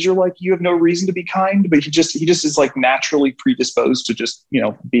 right? Because you're like, you have no reason to be kind, but he just is like naturally predisposed to just,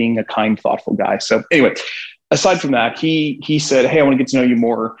 being a kind, thoughtful guy. So anyway, aside from that, he said, hey, I want to get to know you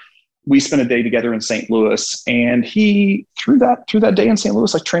more. We spent a day together in St. Louis, and he, through that day in St.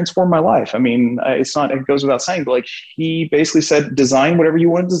 Louis, like transformed my life. I mean, it goes without saying, but like he basically said, design whatever you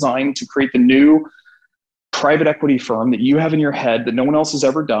want to design to create the new private equity firm that you have in your head that no one else has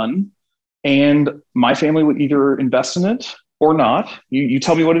ever done. And my family would either invest in it or not. You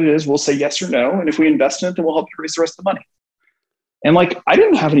tell me what it is, we'll say yes or no. And if we invest in it, then we'll help you raise the rest of the money. And like, I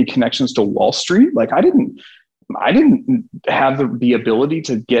didn't have any connections to Wall Street. Like I didn't have the ability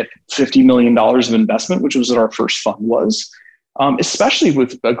to get $50 million of investment, which was what our first fund was. Especially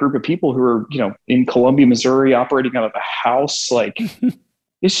with a group of people who are, in Columbia, Missouri, operating out of a house. Like,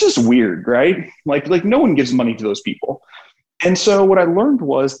 it's just weird, right? Like no one gives money to those people. And so what I learned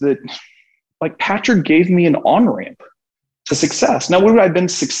was that, like, Patrick gave me an on-ramp to success. Now, would I have been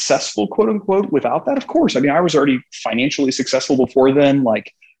successful, quote unquote, without that? Of course. I mean, I was already financially successful before then.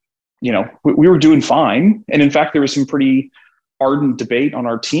 Like, we were doing fine. And in fact, there was some pretty ardent debate on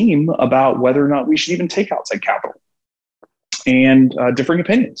our team about whether or not we should even take outside capital, and differing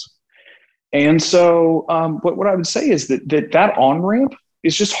opinions. And so what I would say is that on-ramp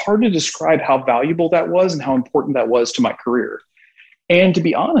is just hard to describe how valuable that was and how important that was to my career. And to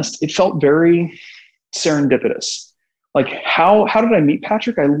be honest, it felt very serendipitous. Like, how did I meet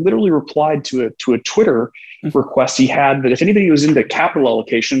Patrick? I literally replied to a Twitter request he had that if anybody was into capital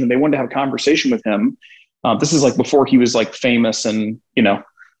allocation and they wanted to have a conversation with him, this is like before he was like famous and,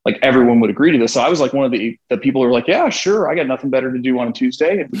 like everyone would agree to this. So I was like one of the people who were like, yeah, sure. I got nothing better to do on a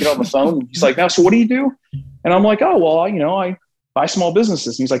Tuesday. And we get on the phone and he's like, now, so what do you do? And I'm like, oh, well, I buy small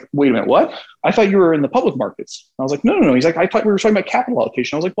businesses. And he's like, wait a minute, what? I thought you were in the public markets. I was like, no. He's like, I thought we were talking about capital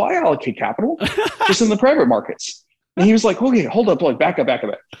allocation. I was like, well, I allocate capital just in the private markets. And he was like, okay, hold up, like back up.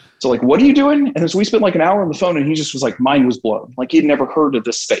 So like, what are you doing? And so we spent like an hour on the phone, and he just was like, mind was blown. Like he'd never heard of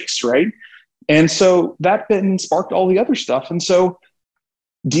this space, right? And so that then sparked all the other stuff. And so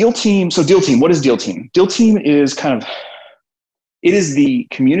Deal Team, what is Deal Team? Deal Team is it is the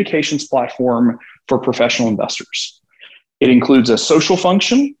communications platform for professional investors. It includes a social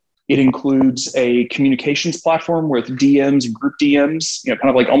function. It includes a communications platform with DMs and group DMs, kind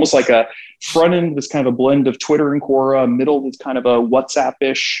of like almost like a front end that's kind of a blend of Twitter and Quora, a middle that's kind of a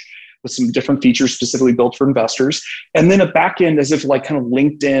WhatsApp-ish with some different features specifically built for investors. And then a back end as if like kind of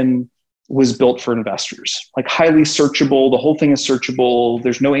LinkedIn was built for investors, like highly searchable. The whole thing is searchable.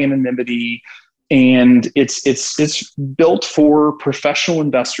 There's no anonymity. And it's built for professional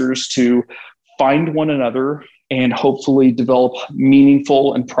investors to find one another and hopefully develop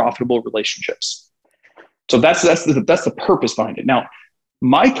meaningful and profitable relationships. So that's the purpose behind it. Now,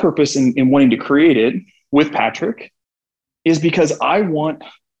 my purpose in wanting to create it with Patrick is because I want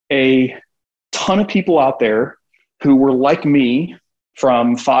a ton of people out there who were like me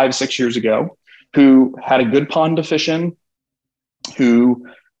from 5-6 years ago, who had a good pond to fish in, who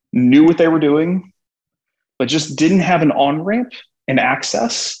knew what they were doing, but just didn't have an on-ramp and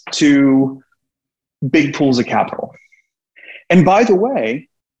access to big pools of capital. And by the way,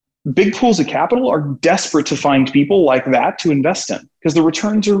 big pools of capital are desperate to find people like that to invest in because the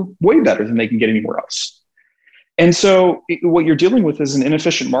returns are way better than they can get anywhere else. And so what you're dealing with is an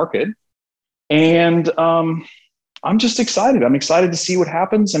inefficient market. And I'm just excited. I'm excited to see what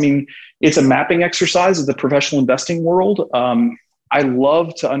happens. I mean, it's a mapping exercise of the professional investing world. I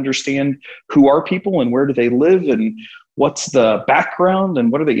love to understand who are people and where do they live and what's the background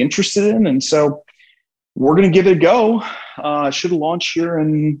and what are they interested in. And so we're going to give it a go. Should launch here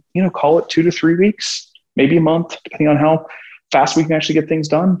in, call it 2 to 3 weeks, maybe a month, depending on how fast we can actually get things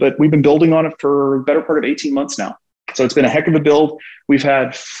done. But we've been building on it for the better part of 18 months now. So it's been a heck of a build. We've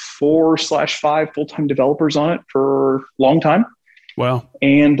had 4/5 full-time developers on it for a long time. Wow.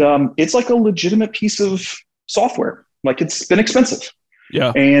 And it's like a legitimate piece of software. Like it's been expensive.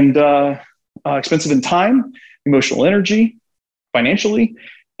 Yeah. And expensive in time, emotional energy, financially.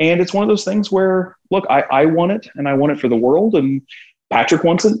 And it's one of those things where, look, I want it and I want it for the world, and Patrick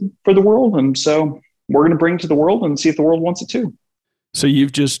wants it for the world. And so we're going to bring it to the world and see if the world wants it too. So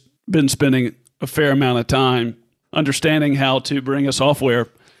you've just been spending a fair amount of time understanding how to bring a software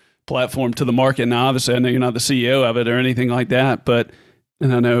platform to the market. Now, obviously, I know you're not the CEO of it or anything like that,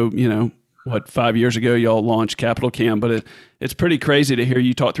 and I know, 5 years ago, y'all launched Capital Cam, but it's pretty crazy to hear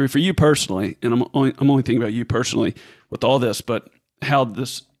you talk through for you personally. And I'm only thinking about you personally with all this, but how the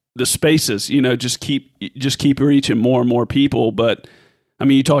spaces, just keep reaching more and more people. But I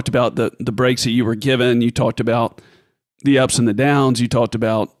mean, you talked about the breaks that you were given. You talked about the ups and the downs. You talked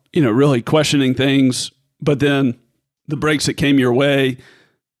about, really questioning things, but then the breaks that came your way,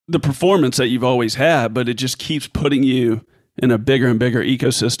 the performance that you've always had, but it just keeps putting you in a bigger and bigger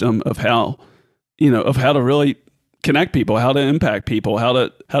ecosystem of how to really connect people, how to impact people, how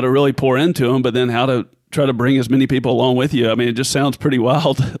to really pour into them, but then how to try to bring as many people along with you. I mean, it just sounds pretty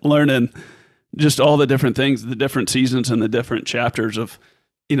wild learning just all the different things, the different seasons and the different chapters of,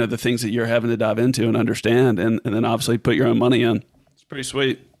 the things that you're having to dive into and understand, and then obviously put your own money in. It's pretty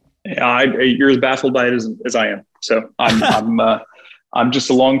sweet. Yeah, you're as baffled by it as I am. So I'm just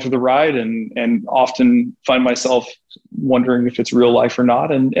along for the ride, and often find myself wondering if it's real life or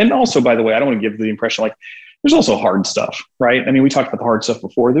not. And also, by the way, I don't want to give the impression like there's also hard stuff, right? I mean, we talked about the hard stuff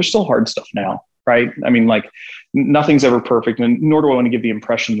before. There's still hard stuff now, right? I mean, like nothing's ever perfect, and nor do I want to give the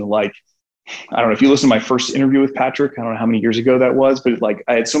impression that like, I don't know if you listen to my first interview with Patrick, I don't know how many years ago that was, but like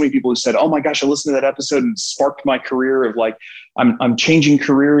I had so many people who said, oh my gosh, I listened to that episode and sparked my career of like, I'm changing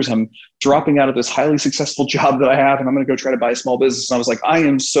careers. I'm dropping out of this highly successful job that I have, and I'm going to go try to buy a small business. And I was like, I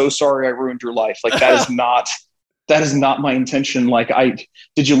am so sorry I ruined your life. Like that is not my intention. Like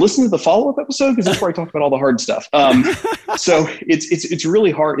did you listen to the follow-up episode? Because that's where I talked about all the hard stuff. So it's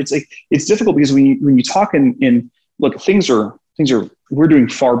really hard. It's difficult because when you talk in look, things are, we're doing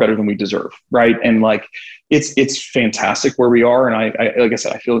far better than we deserve. Right. And like, it's fantastic where we are. And I like I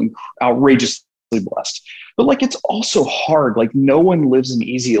said, I feel outrageously blessed, but like, it's also hard. Like no one lives an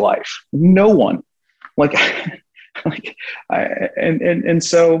easy life. No one and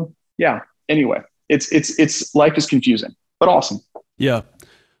so, yeah, anyway, it's life is confusing, but awesome. Yeah.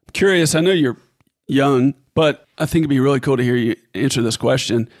 I'm curious. I know you're young, but I think it'd be really cool to hear you answer this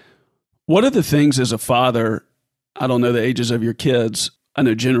question. What are the things as a father, I don't know the ages of your kids, I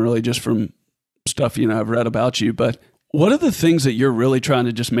know generally just from stuff, I've read about you, but what are the things that you're really trying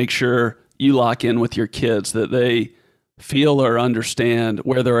to just make sure you lock in with your kids, that they feel or understand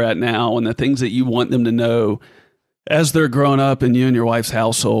where they're at now, and the things that you want them to know as they're growing up in you and your wife's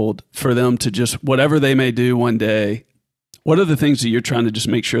household, for them to just, whatever they may do one day, what are the things that you're trying to just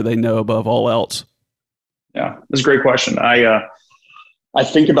make sure they know above all else? Yeah, that's a great question. I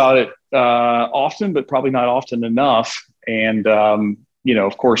think about it often, but probably not often enough. And,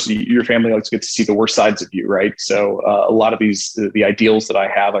 of course, your family likes to get to see the worst sides of you, right? So a lot of the ideals that I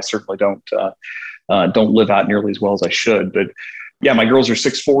have, I certainly don't live out nearly as well as I should. But yeah, my girls are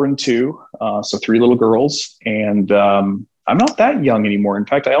 6, 4, and 2, so 3 little girls, and I'm not that young anymore. In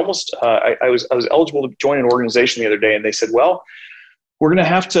fact, I almost I was eligible to join an organization the other day, and they said, "Well, we're going to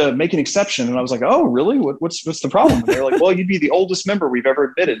have to make an exception." And I was like, "Oh, really? What's the problem?" And they were like, "Well, you'd be the oldest member we've ever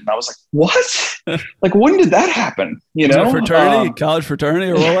admitted." And I was like, "What? Like, when did that happen?" Fraternity, college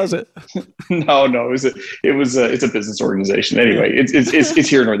fraternity, or what was it? No, it's a business organization. Anyway, it's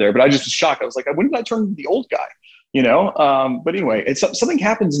here nor there. But I just was shocked. I was like, "When did I turn into the old guy?" But anyway, it's something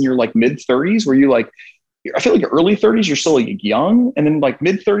happens in your like mid 30s where you like, I feel like your early 30s, you're still like young. And then like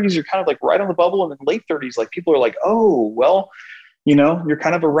mid 30s, you're kind of like right on the bubble. And then late 30s, like people are like, "Oh, well, you're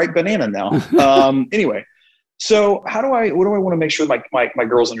kind of a ripe banana now." Anyway, so what do I want to make sure my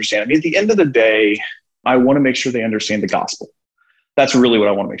girls understand? I mean, at the end of the day, I want to make sure they understand the gospel. That's really what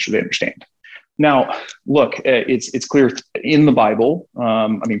I want to make sure they understand. Now, look, it's clear in the Bible.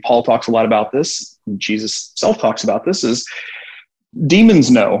 Paul talks a lot about this. Jesus himself talks about this. Is demons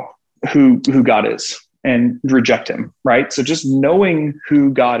know who God is and reject him, right? So just knowing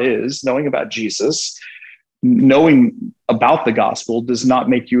who God is, knowing about Jesus, knowing about the gospel does not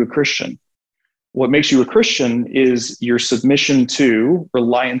make you a Christian. What makes you a Christian is your submission to,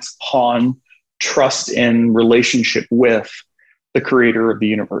 reliance upon, trust in, relationship with the creator of the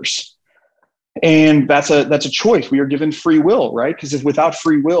universe. And that's a choice. We are given free will, right? Because if without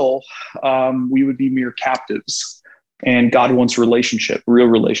free will, we would be mere captives. And God wants relationship, real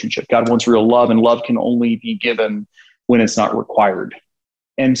relationship. God wants real love, and love can only be given when it's not required.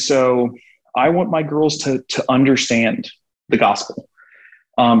 And so I want my girls to understand the gospel.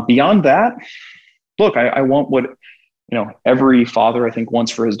 Beyond that, look, I want what every father I think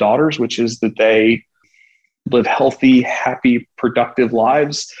wants for his daughters, which is that they live healthy, happy, productive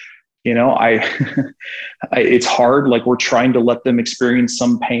lives. It's hard. Like, we're trying to let them experience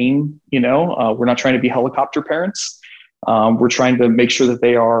some pain. We're not trying to be helicopter parents. We're trying to make sure that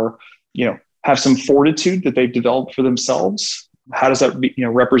they are, have some fortitude that they've developed for themselves. How does that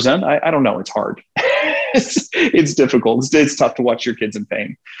represent? I don't know. It's hard. It's difficult. It's tough to watch your kids in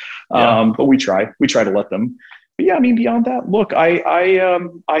pain. But we try to let them. But yeah, I mean, beyond that, look,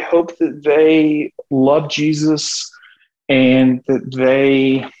 I hope that they love Jesus and that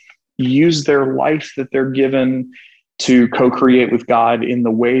they use their life that they're given to co-create with God in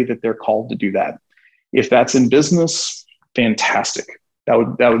the way that they're called to do that. If that's in business, fantastic. That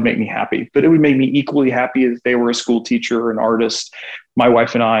would make me happy. But it would make me equally happy if they were a school teacher or an artist. My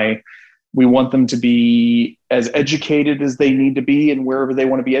wife and I, we want them to be as educated as they need to be and wherever they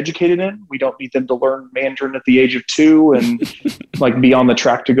want to be educated in. We don't need them to learn Mandarin at the age of 2 and be on the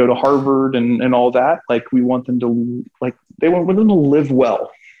track to go to Harvard and all that. Like, we want them to they want them to live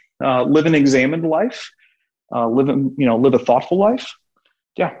well, live an examined life, live a thoughtful life.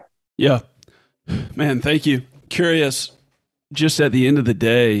 Yeah. Yeah, man. Thank you. Curious, just at the end of the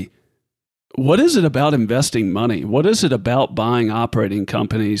day, what is it about investing money? What is it about buying operating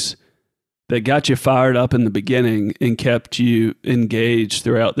companies that got you fired up in the beginning and kept you engaged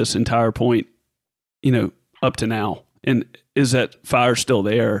throughout this entire point, up to now? And is that fire still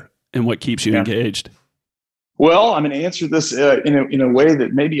there, and what keeps you engaged? Well, I'm going to answer this in a way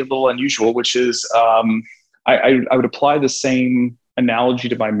that may be a little unusual, which is I would apply the same analogy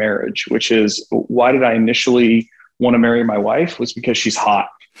to my marriage, which is, why did I initially want to marry my wife? Was because she's hot,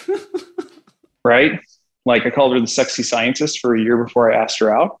 right? Like, I called her the sexy scientist for a year before I asked her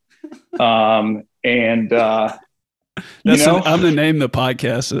out. I'm going to name the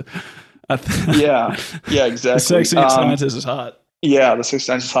podcast. Yeah, exactly. The sexy scientist is hot. Yeah, the sexy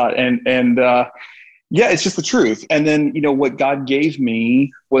scientist is hot. And it's just the truth. And then, what God gave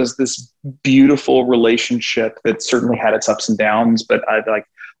me was this beautiful relationship that certainly had its ups and downs, but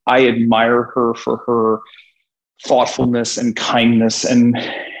I admire her for her thoughtfulness and kindness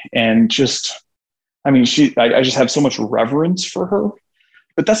and just, I just have so much reverence for her.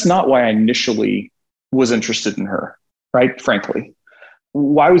 But that's not why I initially was interested in her, right? Frankly,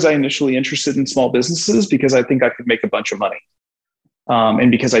 why was I initially interested in small businesses? Because I think I could make a bunch of money,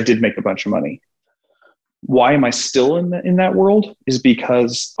 and because I did make a bunch of money. Why am I still in that world? Is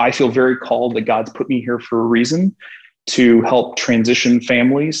because I feel very called that God's put me here for a reason, to help transition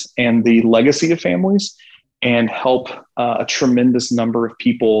families and the legacy of families, and help a tremendous number of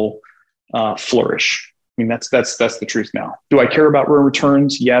people flourish. I mean, that's the truth now. Do I care about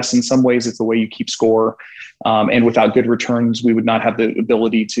returns? Yes. In some ways, it's the way you keep score. And without good returns, we would not have the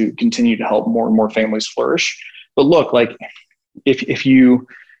ability to continue to help more and more families flourish. But look, if you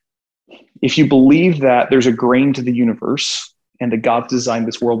believe that there's a grain to the universe and that God designed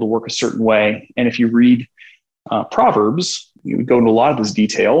this world to work a certain way, and if you read Proverbs, you go into a lot of this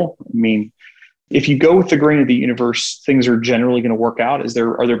detail. I mean, if you go with the grain of the universe, things are generally going to work out.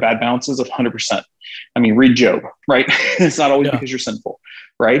 Are there bad bounces? 100%. I mean, read Job, right? It's not always because you're sinful,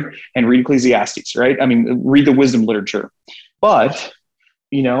 right? And read Ecclesiastes, right? I mean, read the wisdom literature. But,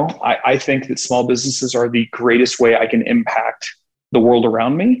 I think that small businesses are the greatest way I can impact the world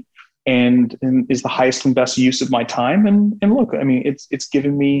around me, and is the highest and best use of my time. And look, I mean, it's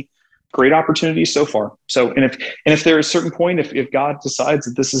given me great opportunities so far. So, and if there is a certain point, if God decides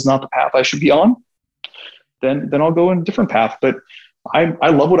that this is not the path I should be on, then I'll go in a different path. But I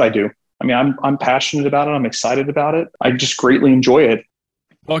love what I do. I mean, I'm passionate about it. I'm excited about it. I just greatly enjoy it.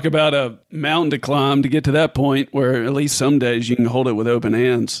 Talk about a mountain to climb to get to that point where at least some days you can hold it with open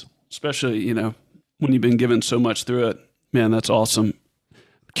hands, especially, when you've been given so much through it. Man, that's awesome.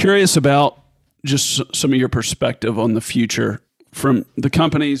 Curious about just some of your perspective on the future from the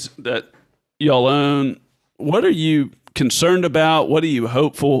companies that y'all own. What are you concerned about? What are you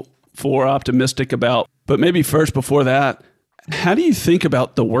hopeful for, optimistic about? But maybe first, before that, how do you think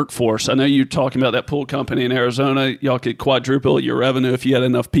about the workforce? I know you're talking about that pool company in Arizona. Y'all could quadruple your revenue if you had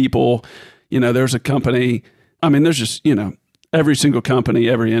enough people. There's a company, there's just, every single company,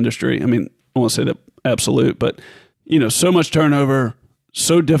 every industry. I won't say that absolute, but, so much turnover,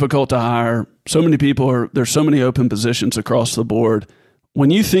 so difficult to hire, so many people there's so many open positions across the board.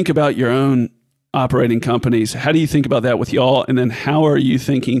 When you think about your own operating companies, how do you think about that with y'all? And then how are you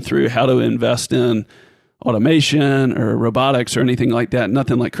thinking through how to invest in automation or robotics or anything like that?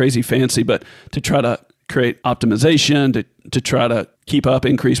 Nothing like crazy fancy, but to try to create optimization, to try to keep up,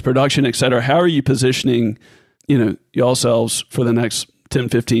 increase production, et cetera. How are you positioning, yourselves for the next 10,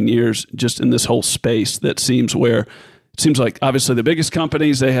 15 years, just in this whole space that seems like obviously the biggest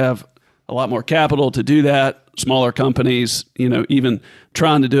companies, they have a lot more capital to do that. Smaller companies, even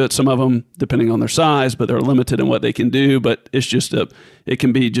trying to do it, some of them, depending on their size, but they're limited in what they can do. But it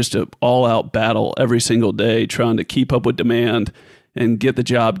can be just an all-out battle every single day, trying to keep up with demand and get the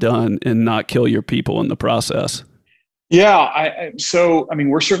job done and not kill your people in the process. Yeah.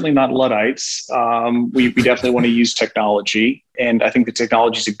 We're certainly not Luddites. We definitely want to use technology. And I think the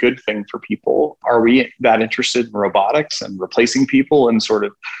technology is a good thing for people. Are we that interested in robotics and replacing people and sort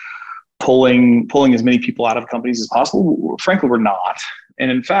of pulling as many people out of companies as possible? Frankly, we're not. And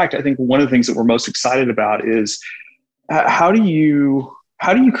in fact, I think one of the things that we're most excited about is how do you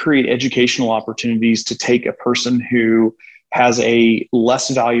create educational opportunities to take a person who has a less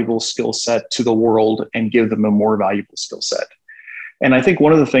valuable skill set to the world and give them a more valuable skill set. And I think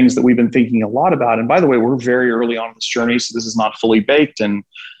one of the things that we've been thinking a lot about, and by the way, we're very early on in this journey, so this is not fully baked. And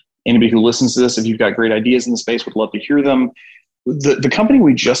anybody who listens to this, if you've got great ideas in the space, would love to hear them. The company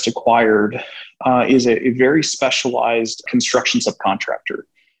we just acquired is a very specialized construction subcontractor.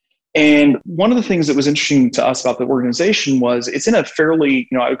 And one of the things that was interesting to us about the organization was it's in a fairly,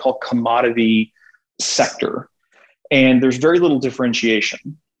 I would call commodity sector. And there's very little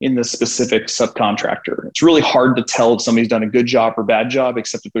differentiation in the specific subcontractor. It's really hard to tell if somebody's done a good job or bad job,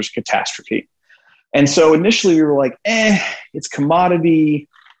 except if there's catastrophe. And so initially we were like, it's commodity.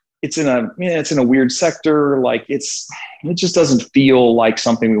 It's in a weird sector. Like it just doesn't feel like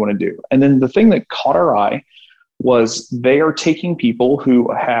something we want to do. And then the thing that caught our eye was they are taking people who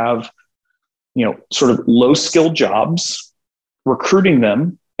have, sort of low skilled jobs, recruiting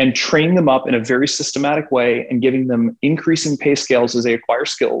them and training them up in a very systematic way and giving them increasing pay scales as they acquire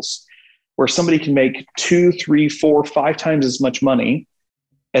skills, where somebody can make 2, 3, 4, 5 times as much money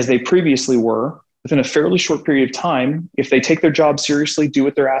as they previously were within a fairly short period of time if they take their job seriously, do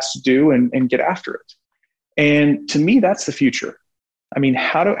what they're asked to do, and get after it. And to me, that's the future.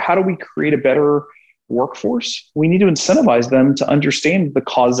 How do we create a better workforce? We need to incentivize them to understand the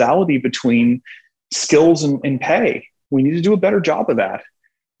causality between skills and pay. We need to do a better job of that.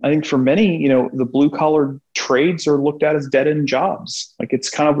 I think for many, the blue collar trades are looked at as dead end jobs. Like it's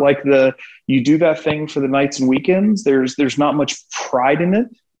kind of like you do that thing for the nights and weekends. There's not much pride in it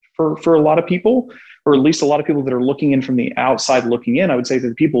for a lot of people, or at least a lot of people that are looking in from the outside looking in. I would say that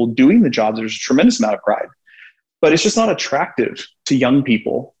the people doing the jobs, there's a tremendous amount of pride, but it's just not attractive to young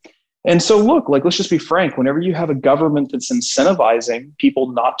people. And so look, let's just be frank, whenever you have a government that's incentivizing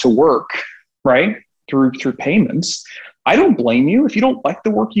people not to work, right, through payments, I don't blame you. If you don't like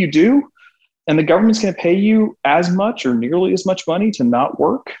the work you do and the government's going to pay you as much or nearly as much money to not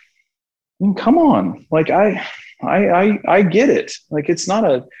work, come on. I get it. It's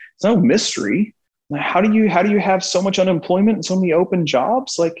no mystery. How do you have so much unemployment and so many open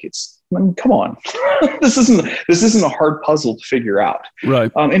jobs? Come on. This isn't a hard puzzle to figure out.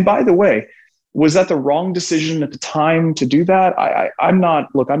 Right. And by the way, was that the wrong decision at the time to do that? I'm not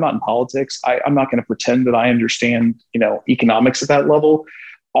in politics. I'm not going to pretend that I understand, economics at that level.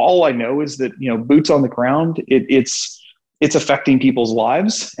 All I know is that, boots on the ground, it's affecting people's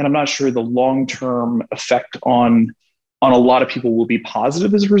lives. And I'm not sure the long-term effect on a lot of people will be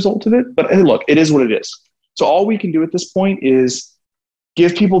positive as a result of it. But hey, look, it is what it is. So all we can do at this point is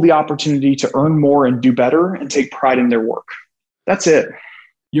give people the opportunity to earn more and do better and take pride in their work. That's it.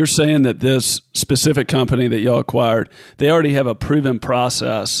 You're saying that this specific company that y'all acquired, they already have a proven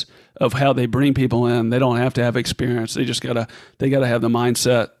process of how they bring people in. They don't have to have experience. They gotta have the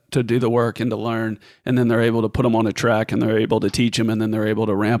mindset to do the work and to learn. And then they're able to put them on a track and they're able to teach them. And then they're able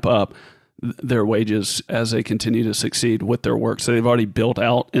to ramp up their wages as they continue to succeed with their work. So they've already built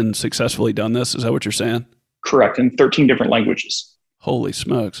out and successfully done this. Is that what you're saying? Correct. In 13 different languages. Holy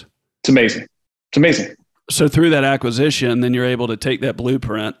smokes. It's amazing. So through that acquisition, then you're able to take that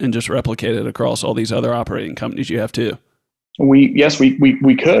blueprint and just replicate it across all these other operating companies you have too. We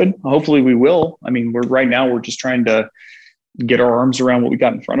could. Hopefully we will. We're just trying to get our arms around what we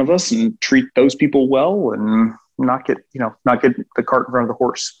got in front of us and treat those people well and not get the cart in front of the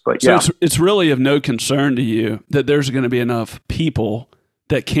horse. But yeah. So it's really of no concern to you that there's going to be enough people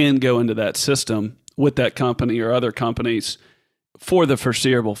that can go into that system with that company or other companies for the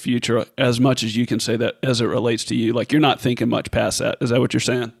foreseeable future, as much as you can say that as it relates to you? Like, you're not thinking much past that. Is that what you're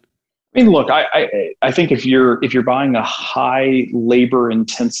saying? I mean, look, I think if you're buying a high labor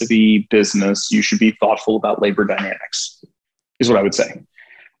intensity business, you should be thoughtful about labor dynamics, is what I would say.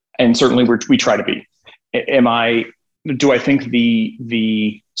 And certainly we try to be. Do I think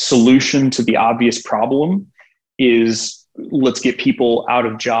the solution to the obvious problem is let's get people out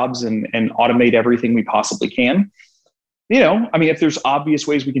of jobs and automate everything we possibly can? If there's obvious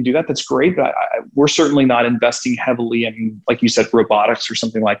ways we can do that, that's great. But we're certainly not investing heavily in, like you said, robotics or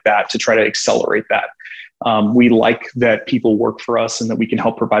something like that to try to accelerate that. We like that people work for us and that we can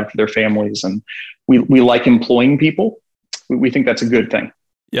help provide for their families. And we like employing people. We think that's a good thing.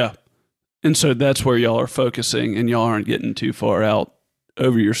 Yeah. And so that's where y'all are focusing, and y'all aren't getting too far out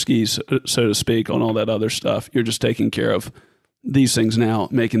over your skis, so to speak, on all that other stuff. You're just taking care of these things now,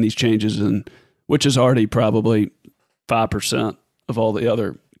 making these changes, and which is already probably 5% of all the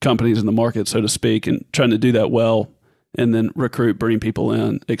other companies in the market, so to speak, and trying to do that well, and then recruit, bring people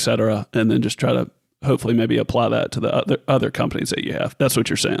in, et cetera, and then just try to hopefully maybe apply that to the other companies that you have. That's what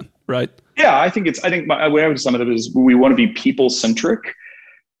you're saying, right? Yeah, I think the way I would sum it up is we want to be people-centric,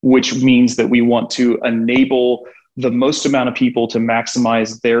 which means that we want to enable the most amount of people to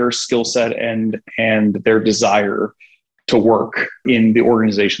maximize their skill set and their desire to work in the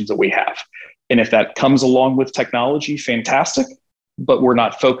organizations that we have. And if that comes along with technology, fantastic, but we're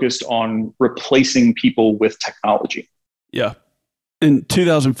not focused on replacing people with technology. Yeah. In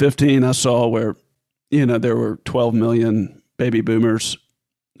 2015, I saw where, there were 12 million baby boomers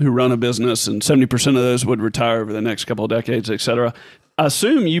who run a business, and 70% of those would retire over the next couple of decades, et cetera. I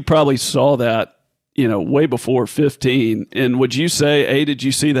assume you probably saw that, way before 15. And would you say, A, did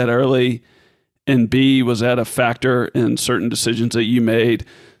you see that early? And B, was that a factor in certain decisions that you made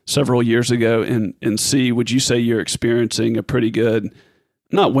several years ago? And C, would you say you're experiencing a pretty good,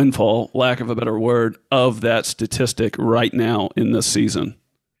 not windfall, lack of a better word, of that statistic right now in this season?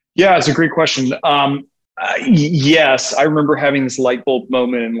 Yeah, it's a great question. Yes, I remember having this light bulb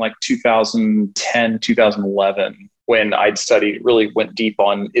moment in like 2010, 2011, when I'd studied, really went deep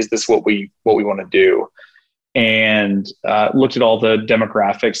on, is this what we want to do? And looked at all the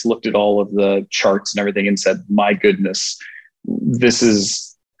demographics, looked at all of the charts and everything, and said, my goodness, this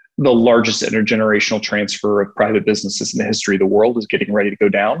is the largest intergenerational transfer of private businesses in the history of the world is getting ready to go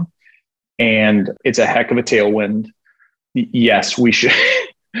down. And it's a heck of a tailwind. Yes, we should.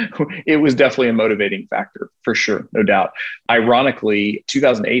 It was definitely a motivating factor, for sure, no doubt. Ironically,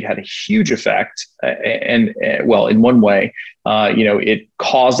 2008 had a huge effect, and in one way, it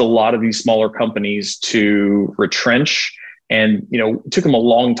caused a lot of these smaller companies to retrench, and it took them a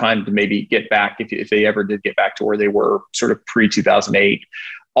long time to maybe get back, if they ever did get back to where they were sort of pre-2008.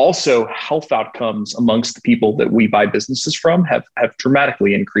 Also, health outcomes amongst the people that we buy businesses from have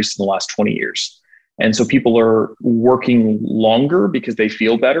dramatically increased in the last 20 years. And so people are working longer because they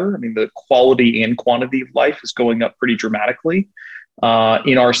feel better. I mean, the quality and quantity of life is going up pretty dramatically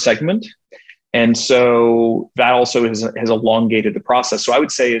in our segment. And so that also has elongated the process. So I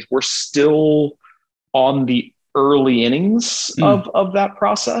would say is we're still on the early innings of that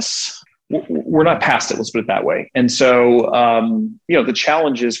process. We're not past it, let's put it that way. And so, the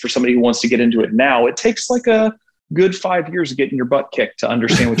challenge is for somebody who wants to get into it now, it takes like a good 5 years of getting your butt kicked to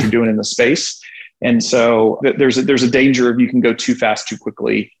understand what you're doing in the space. And so there's a danger of you can go too fast, too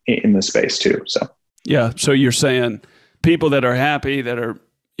quickly in this space too. So, yeah. So you're saying people that are happy, that are,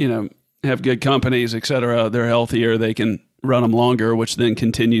 have good companies, et cetera, they're healthier, they can run them longer, which then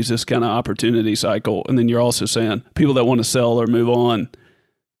continues this kind of opportunity cycle. And then you're also saying people that want to sell or move on,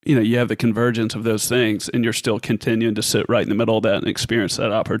 you have the convergence of those things, and you're still continuing to sit right in the middle of that and experience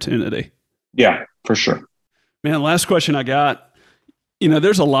that opportunity. Yeah, for sure. Man, last question I got.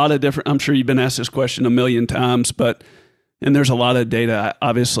 There's a lot of different, I'm sure you've been asked this question a million times, and there's a lot of data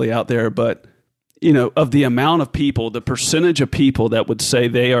obviously out there, but, of the amount of people, the percentage of people that would say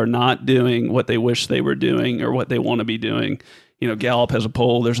they are not doing what they wish they were doing or what they want to be doing. Gallup has a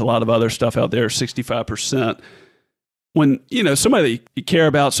poll. There's a lot of other stuff out there, 65%. When, somebody that you care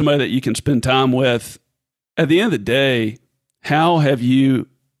about, somebody that you can spend time with, at the end of the day, how have you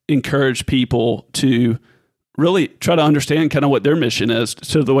encouraged people to really try to understand kind of what their mission is,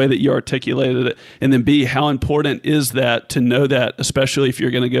 so the way that you articulated it? And then B, how important is that to know that, especially if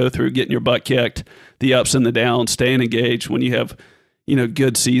you're going to go through getting your butt kicked, the ups and the downs, staying engaged when you have,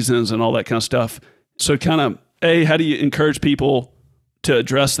 good seasons and all that kind of stuff. So kind of A, how do you encourage people to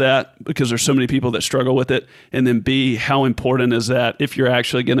address that, because there's so many people that struggle with it? And then B, how important is that if you're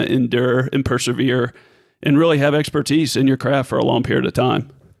actually going to endure and persevere and really have expertise in your craft for a long period of time?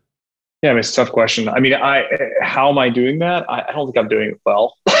 Yeah, I mean, it's a tough question. I mean, how am I doing that? I don't think I'm doing it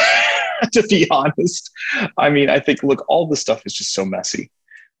well, to be honest. I mean, I think, look, all this stuff is just so messy.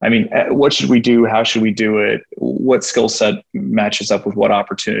 I mean, what should we do? How should we do it? What skill set matches up with what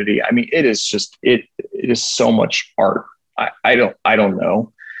opportunity? I mean, it is just, it is so much art. I don't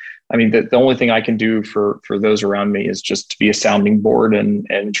know. I mean, the only thing I can do for those around me is just to be a sounding board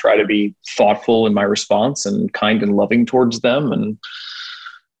and try to be thoughtful in my response and kind and loving towards them. And,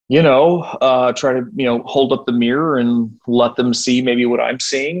 try to, hold up the mirror and let them see maybe what I'm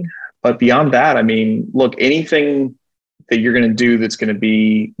seeing. But beyond that, I mean, look, anything that you're going to do that's going to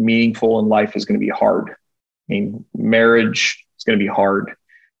be meaningful in life is going to be hard. I mean, marriage is going to be hard.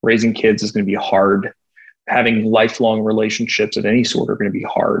 Raising kids is going to be hard. Having lifelong relationships of any sort are going to be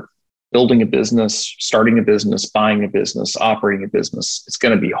hard. Building a business, starting a business, buying a business, operating a business, it's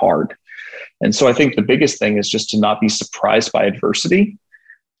going to be hard. And so I think the biggest thing is just to not be surprised by adversity.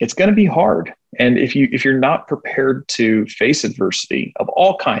 It's going to be hard. And if you're not prepared to face adversity of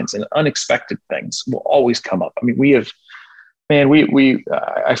all kinds and unexpected things will always come up. I mean,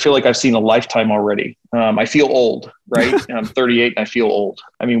 I feel like I've seen a lifetime already. I feel old, right? I'm 38 and I feel old.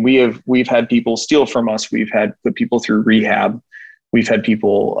 I mean, we've had people steal from us. We've had put people through rehab. We've had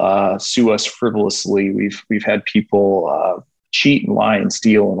people sue us frivolously. We've had people cheat and lie and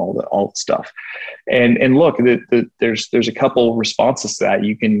steal and all that stuff. And look, there's a couple responses to that.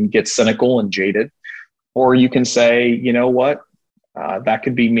 You can get cynical and jaded, or you can say, you know what, that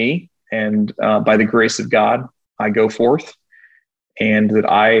could be me. And by the grace of God, I go forth. And that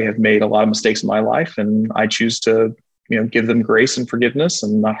I have made a lot of mistakes in my life, and I choose to, give them grace and forgiveness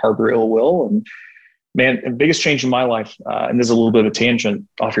and not harbor ill will. And man, the biggest change in my life, and this is a little bit of a tangent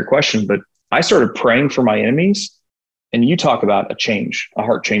off your question, but I started praying for my enemies. And you talk about a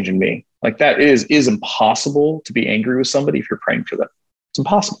heart change in me. Like that is impossible to be angry with somebody if you're praying for them. It's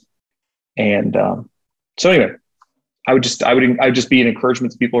impossible. And so anyway, I would just be an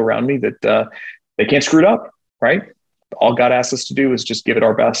encouragement to people around me that they can't screw it up, right? All God asks us to do is just give it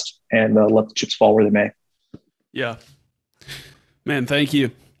our best and let the chips fall where they may. Yeah, man, thank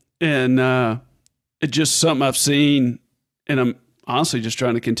you. And it's just something I've seen, and I'm honestly just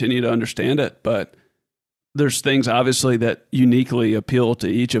trying to continue to understand it. But there's things obviously that uniquely appeal to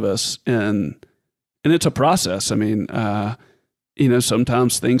each of us, and it's a process. I mean,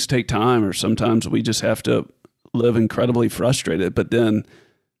 sometimes things take time, or sometimes we just have to live incredibly frustrated. But then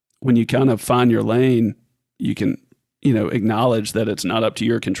when you kind of find your lane, you can acknowledge that it's not up to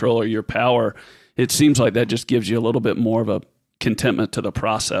your control or your power. It seems like that just gives you a little bit more of a contentment to the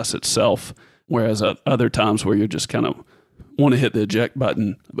process itself. Whereas at other times where you're just kind of want to hit the eject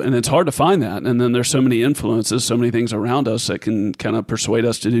button, and it's hard to find that. And then there's so many influences, so many things around us that can kind of persuade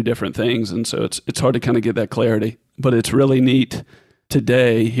us to do different things. And so it's hard to kind of get that clarity, but it's really neat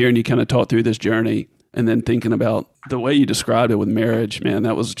today hearing you kind of talk through this journey and then thinking about the way you described it with marriage. Man,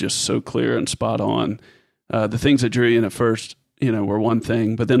 that was just so clear and spot on. The things that drew you in at first, were one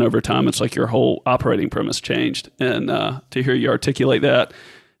thing, but then over time, it's like your whole operating premise changed. And to hear you articulate that,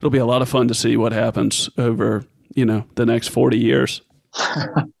 it'll be a lot of fun to see what happens over, the next 40 years.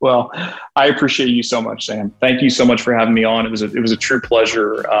 Well, I appreciate you so much, Sam. Thank you so much for having me on. It was a true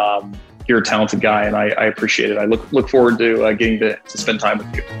pleasure. You're a talented guy, and I appreciate it. I look forward to getting to spend time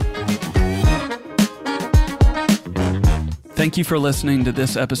with you. Thank you for listening to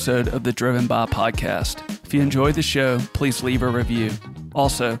this episode of the Driven By podcast. If you enjoyed the show, please leave a review.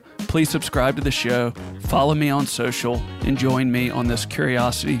 Also, please subscribe to the show, follow me on social, and join me on this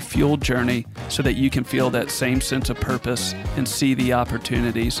curiosity-fueled journey so that you can feel that same sense of purpose and see the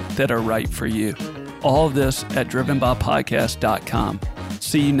opportunities that are right for you. All of this at drivenbypodcast.com.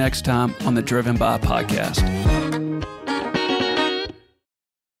 See you next time on the Driven By podcast.